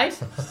 open wide.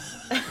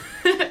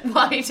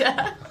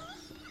 Wider.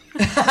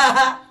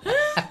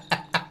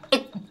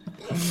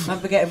 I'm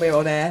forgetting we're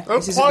on air.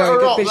 That's This isn't quite very a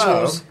good lot,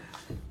 visuals.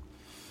 though.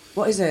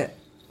 What is it?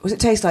 Does it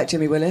taste like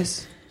Jimmy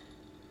Willis?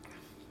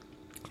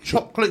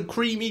 Chocolate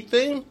creamy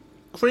thing?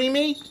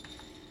 Creamy?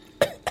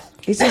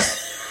 Is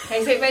this...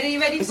 Okay, so ready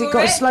Has for it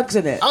got it? slugs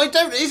in it? I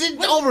don't... Is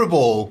it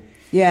horrible?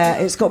 Yeah,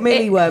 it's got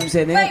mealyworms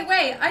in it.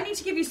 Wait, I need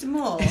to give you some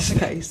more.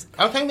 Okay.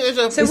 I think there's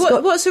a... So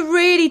what's a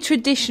really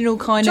traditional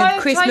kind Try- of try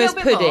a Christmas little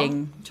bit pudding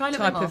more. Try a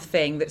little type bit more. of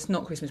thing that's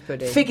not Christmas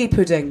pudding? Figgy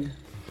pudding.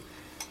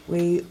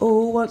 We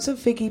all want some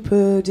figgy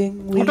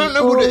pudding. We I don't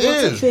know all what it want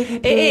some is.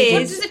 figgy pudding.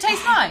 is. Does it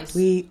taste nice?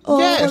 We all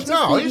Yeah, want it's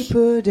some nice. figgy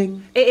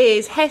pudding. It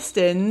is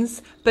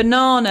Heston's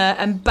banana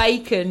and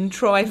bacon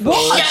trifle.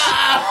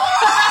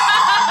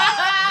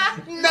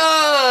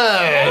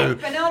 No!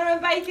 Banana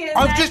and bacon.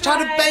 I've just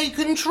had a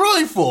bacon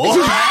trifle.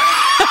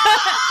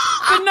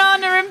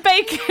 Banana and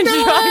bacon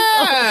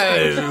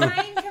trifle. No!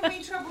 Can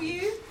we trouble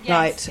you?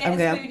 Right, I'm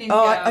going.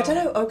 Oh, I don't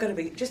know. I'm going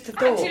to be just a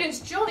thought. Actually, it's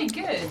jolly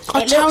good.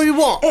 I tell you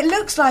what. It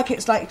looks like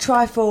it's like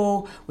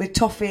trifle with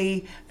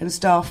toffee and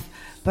stuff,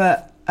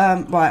 but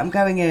right, I'm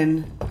going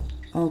in.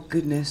 Oh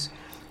goodness.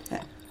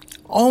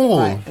 Oh.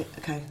 Right,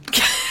 okay.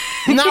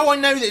 Now I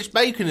know that it's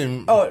bacon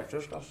in... Oh, it's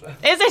disgusting.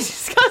 Is it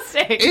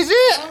disgusting? Is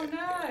it? Oh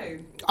no.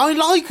 I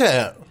like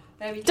it.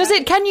 There we go. Does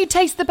it? Can you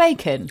taste the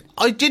bacon?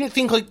 I don't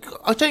think...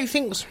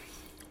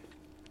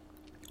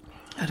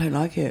 I don't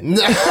like it.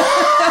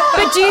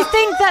 But do you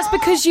think that's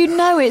because you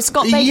know it's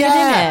got bacon in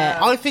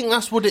it? I think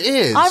that's what it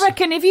is. I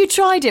reckon if you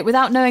tried it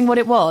without knowing what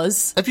it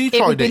was... Have you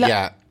tried it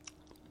yet?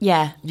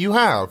 Yeah. You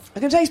have? I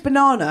can taste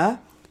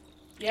banana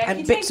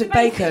and bits of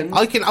bacon.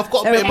 I've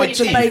got a bit of my bits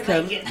of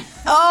bacon.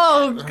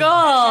 Oh,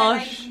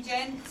 gosh.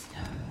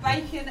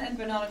 Bacon and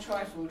banana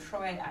trifle,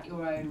 try it at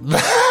your own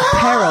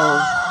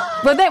peril.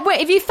 Well,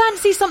 if you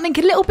fancy something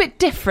a little bit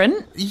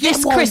different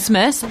this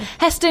Christmas,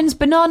 Heston's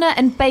banana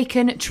and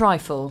bacon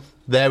trifle.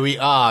 There we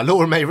are.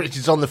 Laura May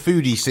Richards on the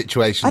foodie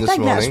situation this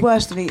morning. I think that's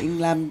worse than eating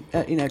lamb,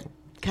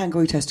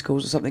 kangaroo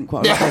testicles or something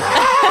quite like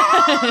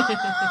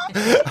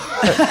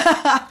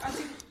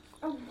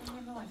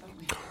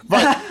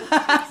Right.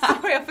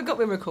 Sorry, I forgot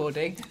we're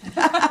recording.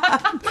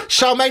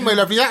 Charmaine, my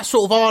lovely, that's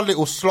sort of our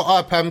little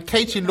slot up.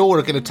 Katie and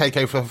Laura are going to take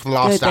over for the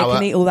last hour. They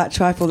can eat all that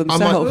trifle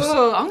themselves.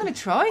 I'm going to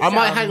try I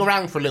might hang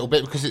around for a little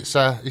bit because it's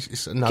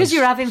nice. Because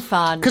you're having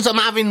fun. Because I'm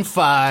having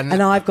fun.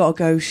 And I've got to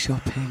go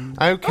shopping.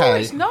 Okay. Oh,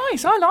 it's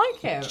nice. I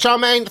like it.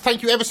 Charmaine,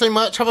 thank you ever so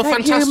much. Have a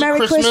Thank fantastic you. Merry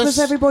Christmas. Christmas,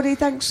 everybody.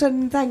 Thanks.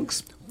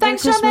 Thanks, Merry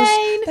Christmas.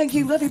 Charmaine. Thank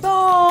you. Love you.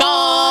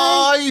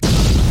 Bye. Bye.